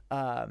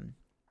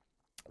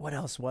 What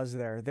else was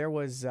there? There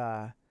was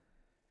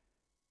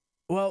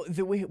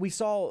we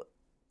saw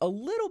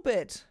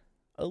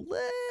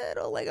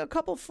like a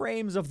couple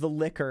frames of the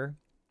liquor,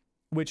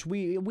 which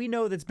we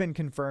know that's been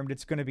confirmed.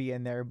 It's going to be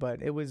in there,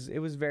 but it was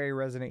very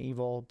Resident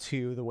Evil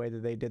 2 the way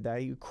that they did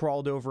that. You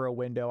crawled over a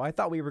window. I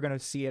thought we were going to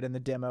see it in the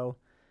demo,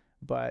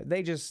 but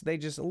they just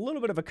a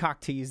little bit of a cock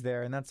tease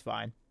there, and that's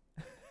fine.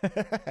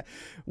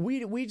 we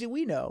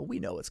know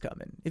what's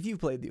coming. If you've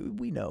played,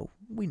 we know.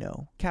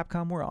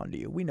 Capcom, we're on to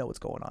you. We know what's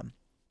going on.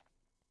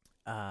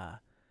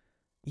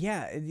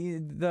 Yeah,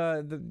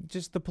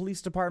 the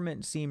police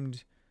department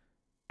seemed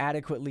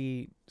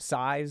adequately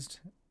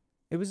sized.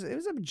 It was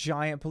a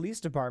giant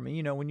police department.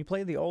 When you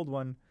play the old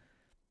one,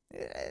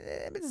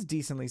 it's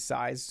decently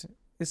sized,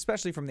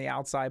 especially from the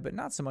outside, but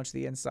not so much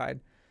the inside.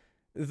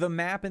 The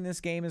map in this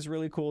game is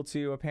really cool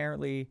too.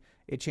 Apparently,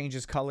 it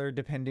changes color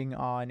depending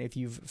on if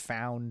you've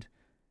found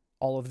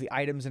all of the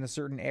items in a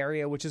certain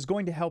area, which is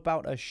going to help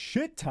out a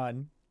shit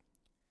ton.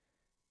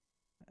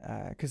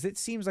 Because it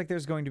seems like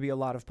there's going to be a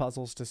lot of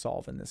puzzles to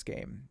solve in this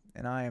game,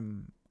 and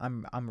I'm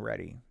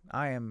ready.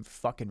 I am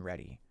fucking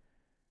ready,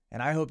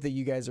 and I hope that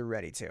you guys are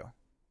ready too.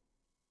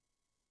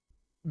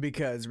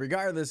 Because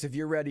regardless if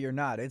you're ready or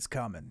not, it's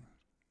coming.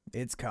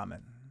 It's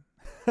coming.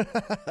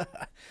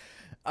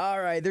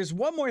 All right, there's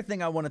one more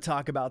thing I want to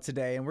talk about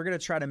today, and we're going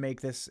to try to make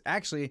this...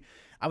 Actually,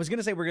 I was going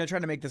to say we're going to try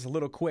to make this a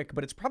little quick,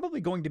 but it's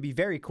probably going to be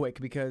very quick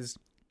because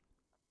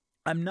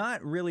I'm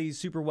not really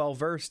super well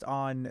versed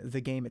on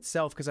the game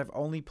itself because I've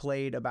only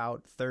played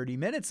about 30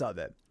 minutes of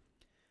it.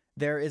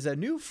 There is a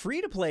new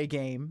free-to-play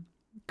game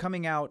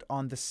coming out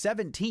on the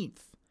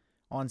 17th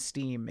on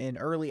Steam in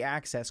early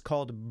access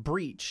called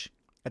Breach.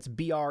 That's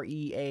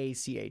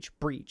Breach,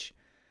 Breach.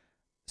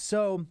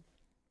 So,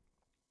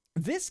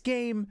 this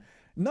game,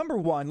 number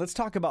one, let's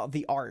talk about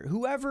the art.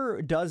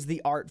 Whoever does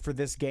the art for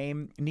this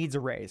game needs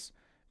a raise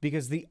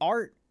because the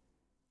art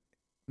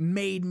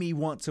made me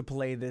want to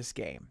play this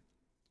game.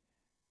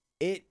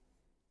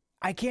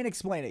 I can't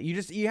explain it.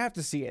 You have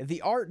to see it.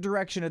 The art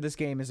direction of this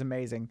game is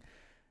amazing.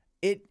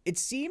 It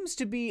seems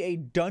to be a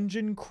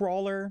dungeon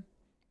crawler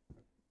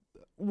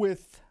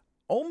with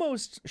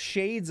almost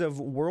shades of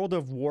World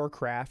of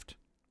Warcraft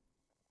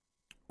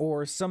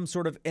or some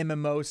sort of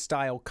MMO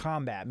style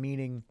combat,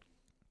 meaning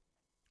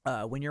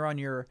when you're on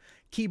your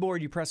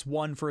keyboard, you press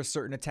 1 for a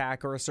certain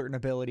attack or a certain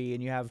ability,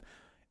 and you have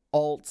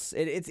alts.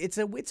 It's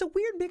a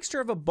weird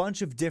mixture of a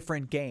bunch of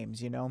different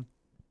games,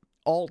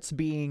 Alts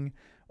being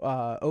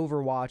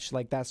Overwatch,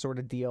 like that sort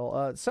of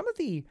deal. Some of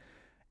the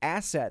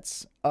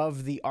assets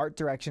of the art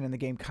direction in the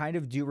game kind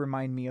of do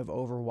remind me of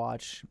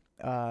Overwatch,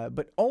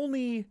 but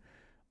only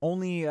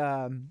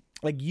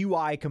like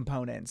UI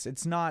components.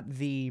 It's not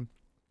the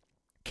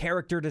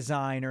character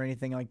design or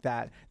anything like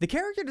that. The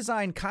character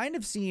design kind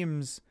of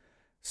seems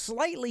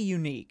slightly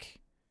unique.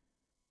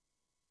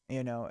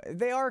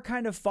 They are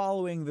kind of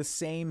following the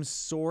same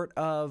sort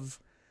of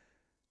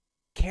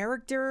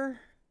character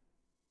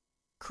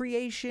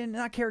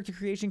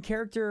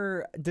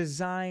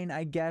design,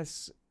 I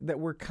guess, that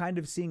we're kind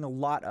of seeing a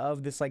lot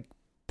of. This like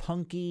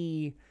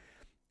punky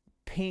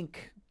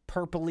pink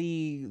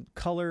purpley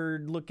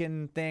colored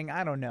looking thing.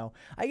 I don't know.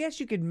 I guess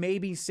you could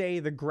maybe say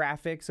the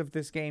graphics of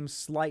this game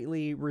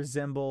slightly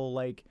resemble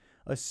like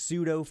a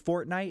pseudo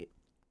Fortnite,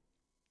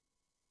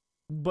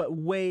 but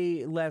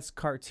way less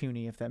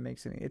cartoony, if that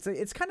makes any.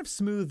 It's kind of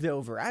smoothed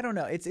over. I don't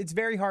know. It's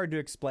very hard to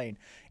explain.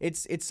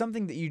 It's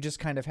something that you just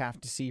kind of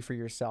have to see for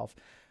yourself.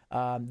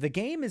 The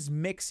game is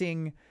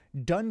mixing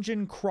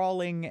dungeon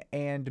crawling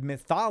and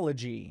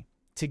mythology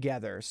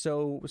together.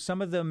 So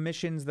some of the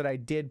missions that I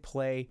did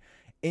play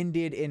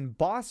ended in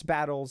boss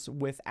battles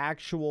with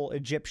actual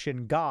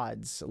Egyptian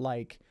gods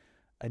like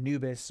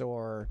Anubis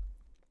or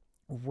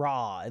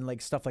Ra and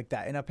like stuff like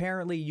that. And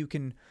apparently you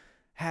can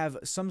have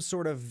some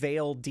sort of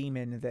veiled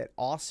demon that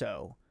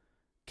also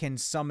can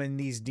summon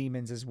these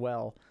demons as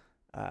well,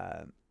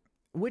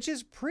 which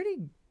is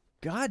pretty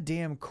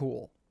goddamn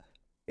cool.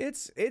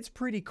 It's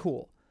pretty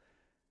cool.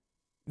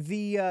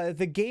 The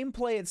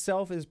gameplay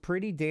itself is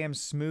pretty damn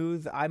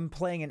smooth. I'm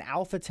playing an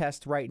alpha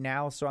test right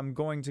now, so I'm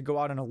going to go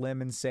out on a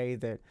limb and say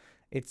that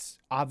it's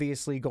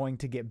obviously going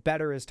to get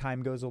better as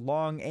time goes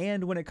along.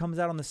 And when it comes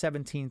out on the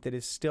 17th, it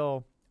is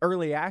still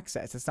early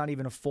access. It's not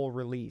even a full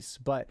release,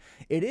 but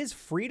it is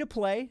free to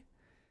play.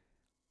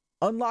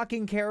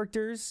 Unlocking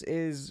characters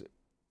is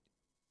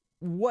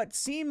what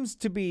seems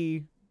to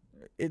be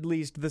at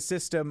least the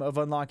system of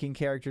unlocking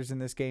characters in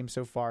this game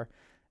so far.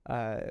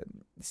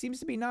 Seems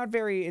to be not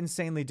very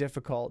insanely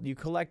difficult. You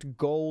collect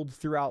gold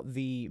throughout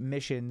the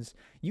missions.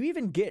 You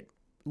even get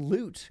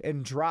loot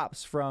and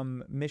drops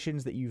from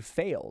missions that you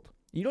failed.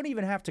 You don't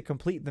even have to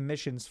complete the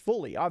missions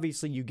fully.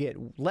 Obviously, you get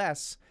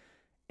less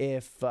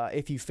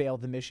if you fail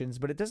the missions,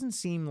 but it doesn't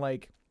seem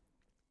like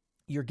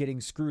you're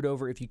getting screwed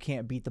over if you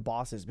can't beat the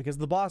bosses, because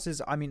the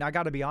bosses, I mean, I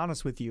got to be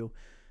honest with you,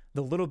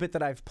 the little bit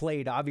that I've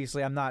played,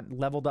 obviously I'm not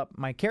leveled up.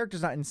 My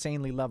character's not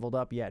insanely leveled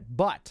up yet,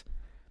 but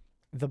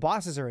the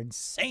bosses are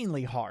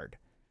insanely hard.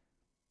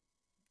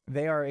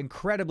 They are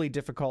incredibly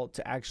difficult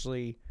to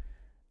actually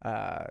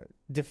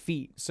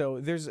defeat. So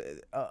there's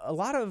a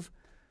lot of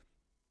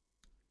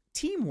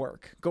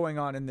teamwork going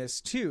on in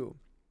this too.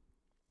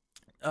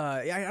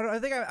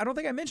 I don't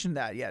think I mentioned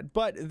that yet,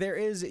 but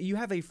you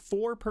have a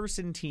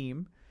 4-person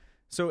team,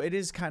 so it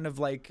is kind of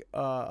like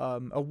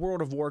a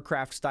World of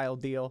Warcraft style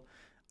deal.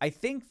 I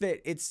think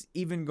that it's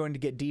even going to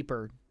get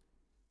deeper,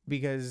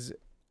 because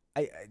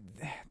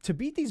to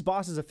beat these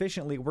bosses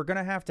efficiently, we're going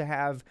to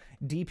have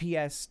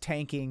DPS,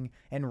 tanking,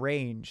 and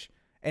range,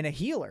 and a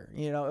healer.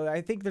 You know, I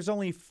think there's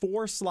only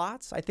 4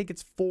 slots. I think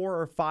it's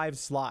 4 or 5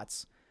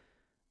 slots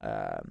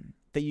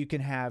that you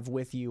can have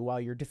with you while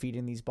you're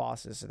defeating these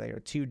bosses. So they are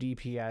 2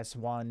 DPS,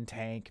 1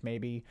 tank,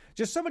 maybe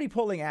just somebody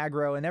pulling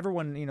aggro, and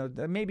everyone, you know,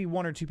 maybe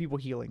 1 or 2 people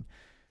healing.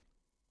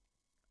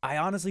 I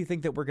honestly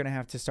think that we're going to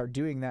have to start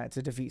doing that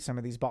to defeat some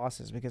of these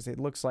bosses, because it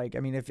looks like, I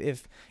mean,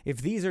 if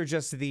these are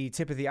just the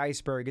tip of the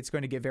iceberg, it's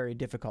going to get very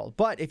difficult.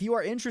 But if you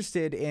are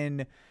interested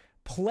in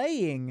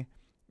playing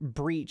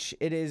Breach,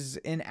 it is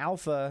in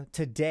alpha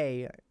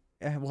today,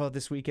 well,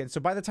 this weekend. So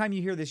by the time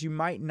you hear this, you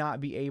might not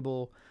be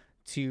able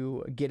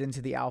to get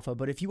into the alpha.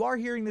 But if you are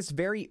hearing this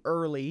very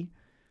early,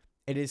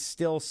 it is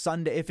still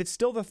Sunday. If it's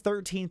still the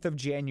 13th of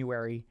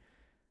January,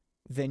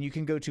 then you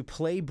can go to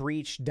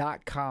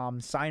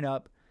playbreach.com, sign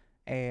up,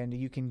 and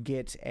you can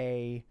get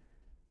a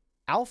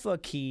alpha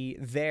key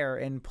there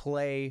and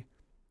play,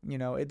 you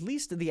know, at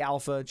least the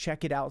alpha.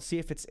 Check it out, see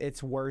if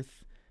it's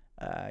worth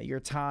your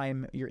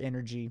time, your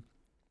energy.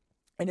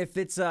 And if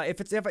it's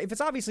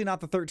obviously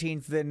not the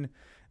 13th, then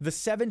the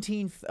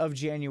 17th of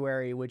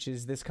January, which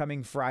is this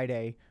coming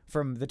Friday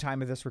from the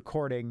time of this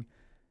recording,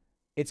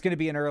 it's going to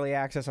be in early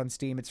access on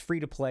Steam. It's free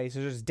to play, so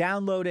just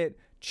download it,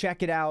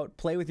 check it out,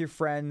 play with your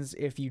friends.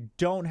 If you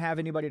don't have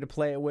anybody to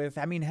play it with,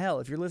 I mean, hell,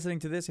 if you're listening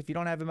to this, if you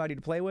don't have anybody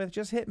to play with,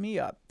 just hit me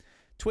up,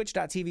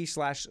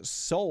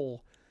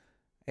 twitch.tv/soul,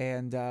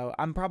 and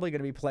I'm probably going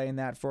to be playing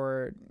that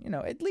for, you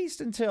know, at least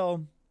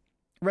until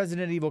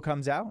Resident Evil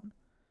comes out.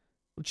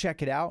 We'll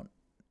check it out.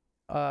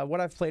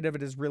 What I've played of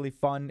it is really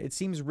fun. It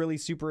seems really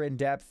super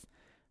in-depth.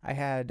 I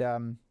had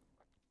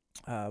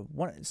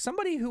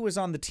somebody who was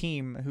on the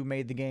team who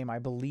made the game, I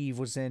believe,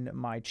 was in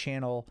my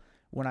channel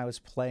when I was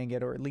playing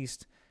it, or at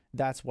least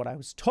that's what I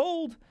was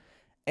told.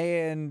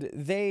 And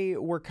they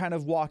were kind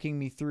of walking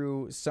me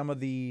through some of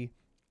the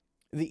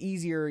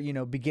easier, you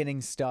know,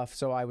 beginning stuff.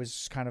 So I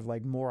was kind of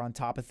like more on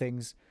top of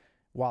things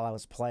while I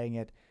was playing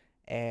it.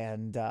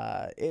 And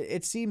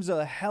it seems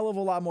a hell of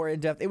a lot more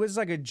in-depth. It was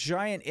like a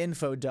giant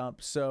info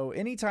dump. So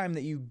anytime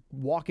that you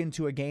walk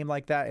into a game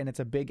like that and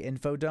it's a big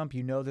info dump,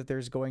 you know that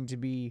there's going to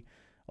be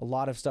a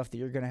lot of stuff that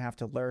you're going to have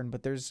to learn.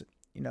 But there's,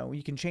 you know,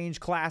 you can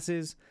change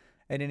classes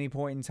at any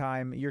point in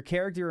time. Your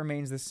character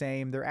remains the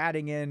same. They're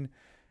adding in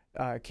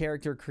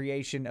character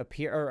creation,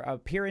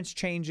 appearance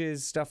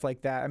changes, stuff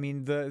like that. I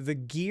mean, the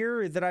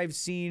gear that I've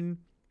seen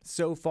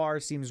so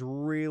far seems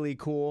really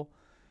cool.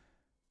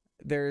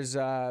 There's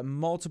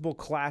multiple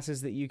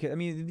classes that you can, I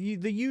mean,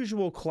 the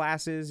usual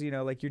classes, you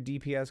know, like your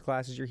DPS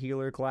classes, your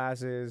healer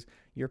classes,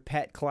 your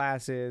pet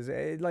classes,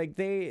 like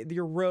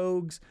your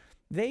rogues,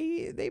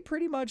 they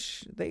pretty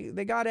much,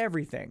 they got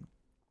everything.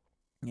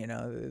 You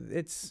know,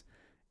 it's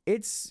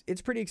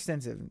pretty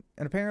extensive.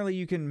 And apparently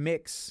you can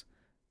mix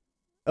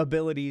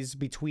abilities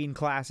between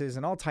classes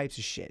and all types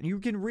of shit. You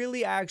can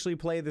really actually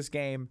play this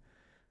game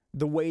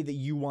the way that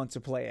you want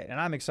to play it,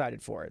 and I'm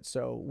excited for it.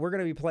 So we're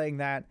going to be playing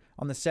that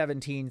on the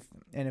 17th,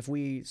 and if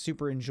we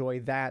super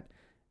enjoy that,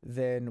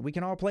 then we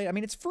can all play it. I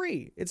mean, it's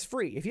free. It's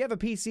free. If you have a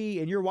PC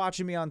and you're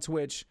watching me on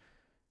Twitch,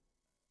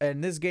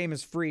 and this game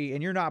is free,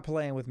 and you're not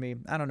playing with me,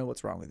 I don't know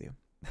what's wrong with you.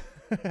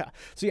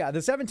 So yeah, the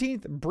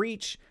 17th,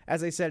 Breach,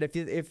 as I said,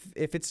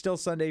 if it's still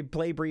Sunday,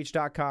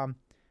 playbreach.com,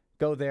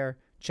 go there,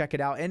 check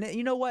it out. And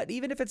you know what?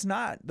 Even if it's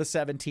not the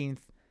 17th,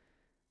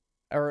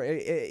 or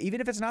even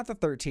if it's not the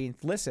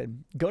 13th,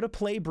 listen, go to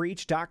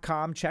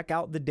playbreach.com, check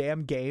out the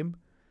damn game,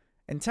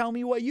 and tell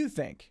me what you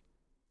think.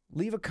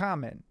 Leave a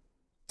comment.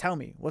 Tell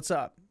me what's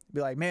up.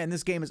 Be like, man,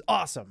 this game is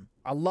awesome.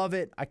 I love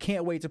it. I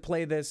can't wait to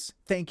play this.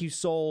 Thank you,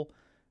 Soul,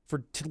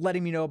 for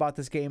letting me know about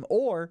this game.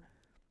 Or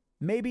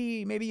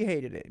maybe you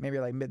hated it. Maybe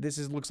you're like,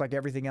 looks like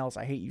everything else.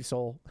 I hate you,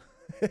 Soul.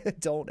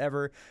 Don't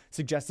ever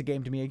suggest a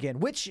game to me again.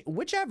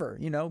 Whichever,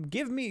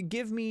 give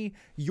me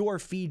your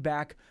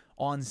feedback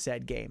on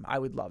said game. I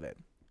would love it.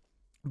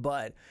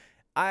 But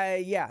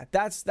I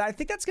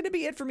think that's going to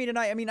be it for me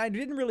tonight. I mean, I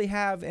didn't really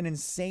have an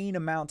insane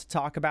amount to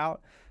talk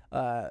about.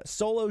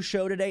 Solo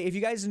show today. If you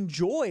guys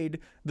enjoyed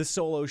the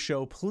solo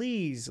show,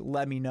 please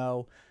let me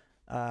know.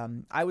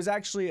 I was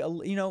actually,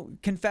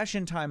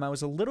 confession time. I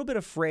was a little bit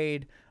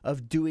afraid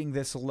of doing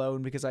this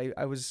alone because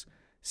I was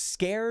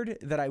scared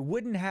that I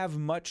wouldn't have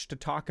much to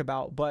talk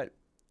about, but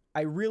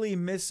I really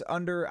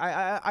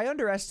I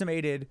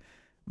underestimated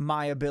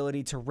my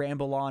ability to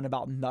ramble on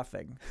about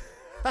nothing.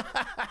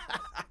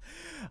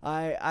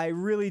 I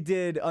really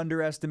did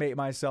underestimate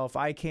myself.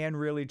 I can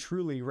really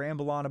truly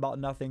ramble on about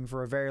nothing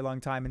for a very long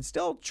time and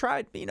still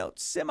try,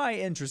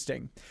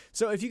 semi-interesting.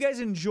 So if you guys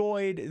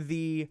enjoyed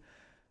the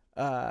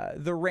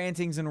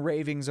rantings and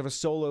ravings of a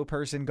solo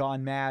person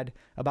gone mad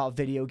about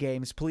video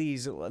games,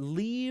 please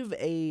leave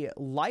a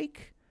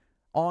like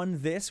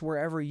on this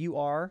wherever you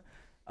are.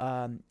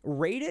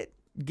 Rate it,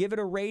 give it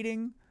a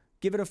rating,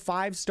 give it a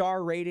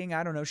 5-star rating.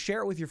 I don't know,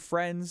 share it with your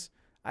friends.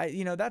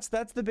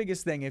 That's the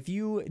biggest thing. If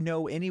you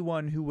know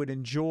anyone who would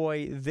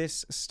enjoy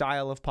this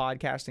style of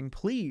podcasting,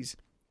 please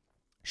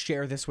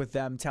share this with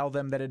them. Tell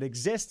them that it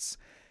exists.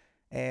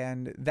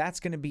 And that's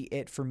going to be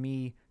it for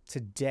me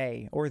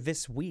today, or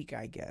this week,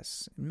 I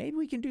guess. Maybe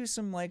we can do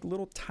some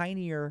little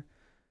tinier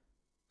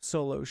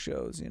solo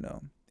shows,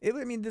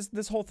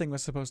 This whole thing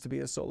was supposed to be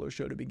a solo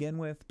show to begin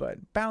with,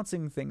 but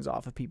bouncing things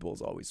off of people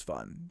is always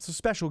fun. So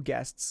special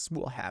guests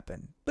will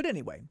happen. But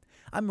anyway,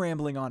 I'm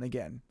rambling on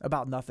again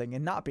about nothing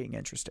and not being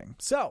interesting.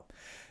 So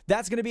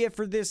that's going to be it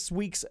for this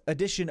week's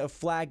edition of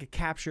Flag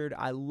Captured.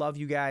 I love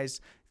you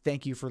guys.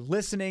 Thank you for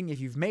listening. If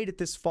you've made it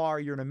this far,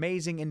 you're an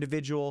amazing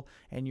individual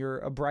and you're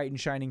a bright and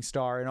shining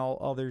star and all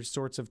other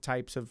sorts of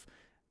types of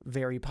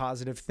very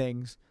positive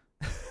things.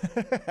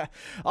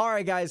 All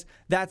right, guys,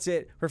 that's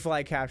it for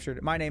Flag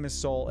Captured. My name is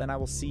Soul, and I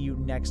will see you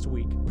next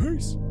week.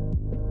 Peace.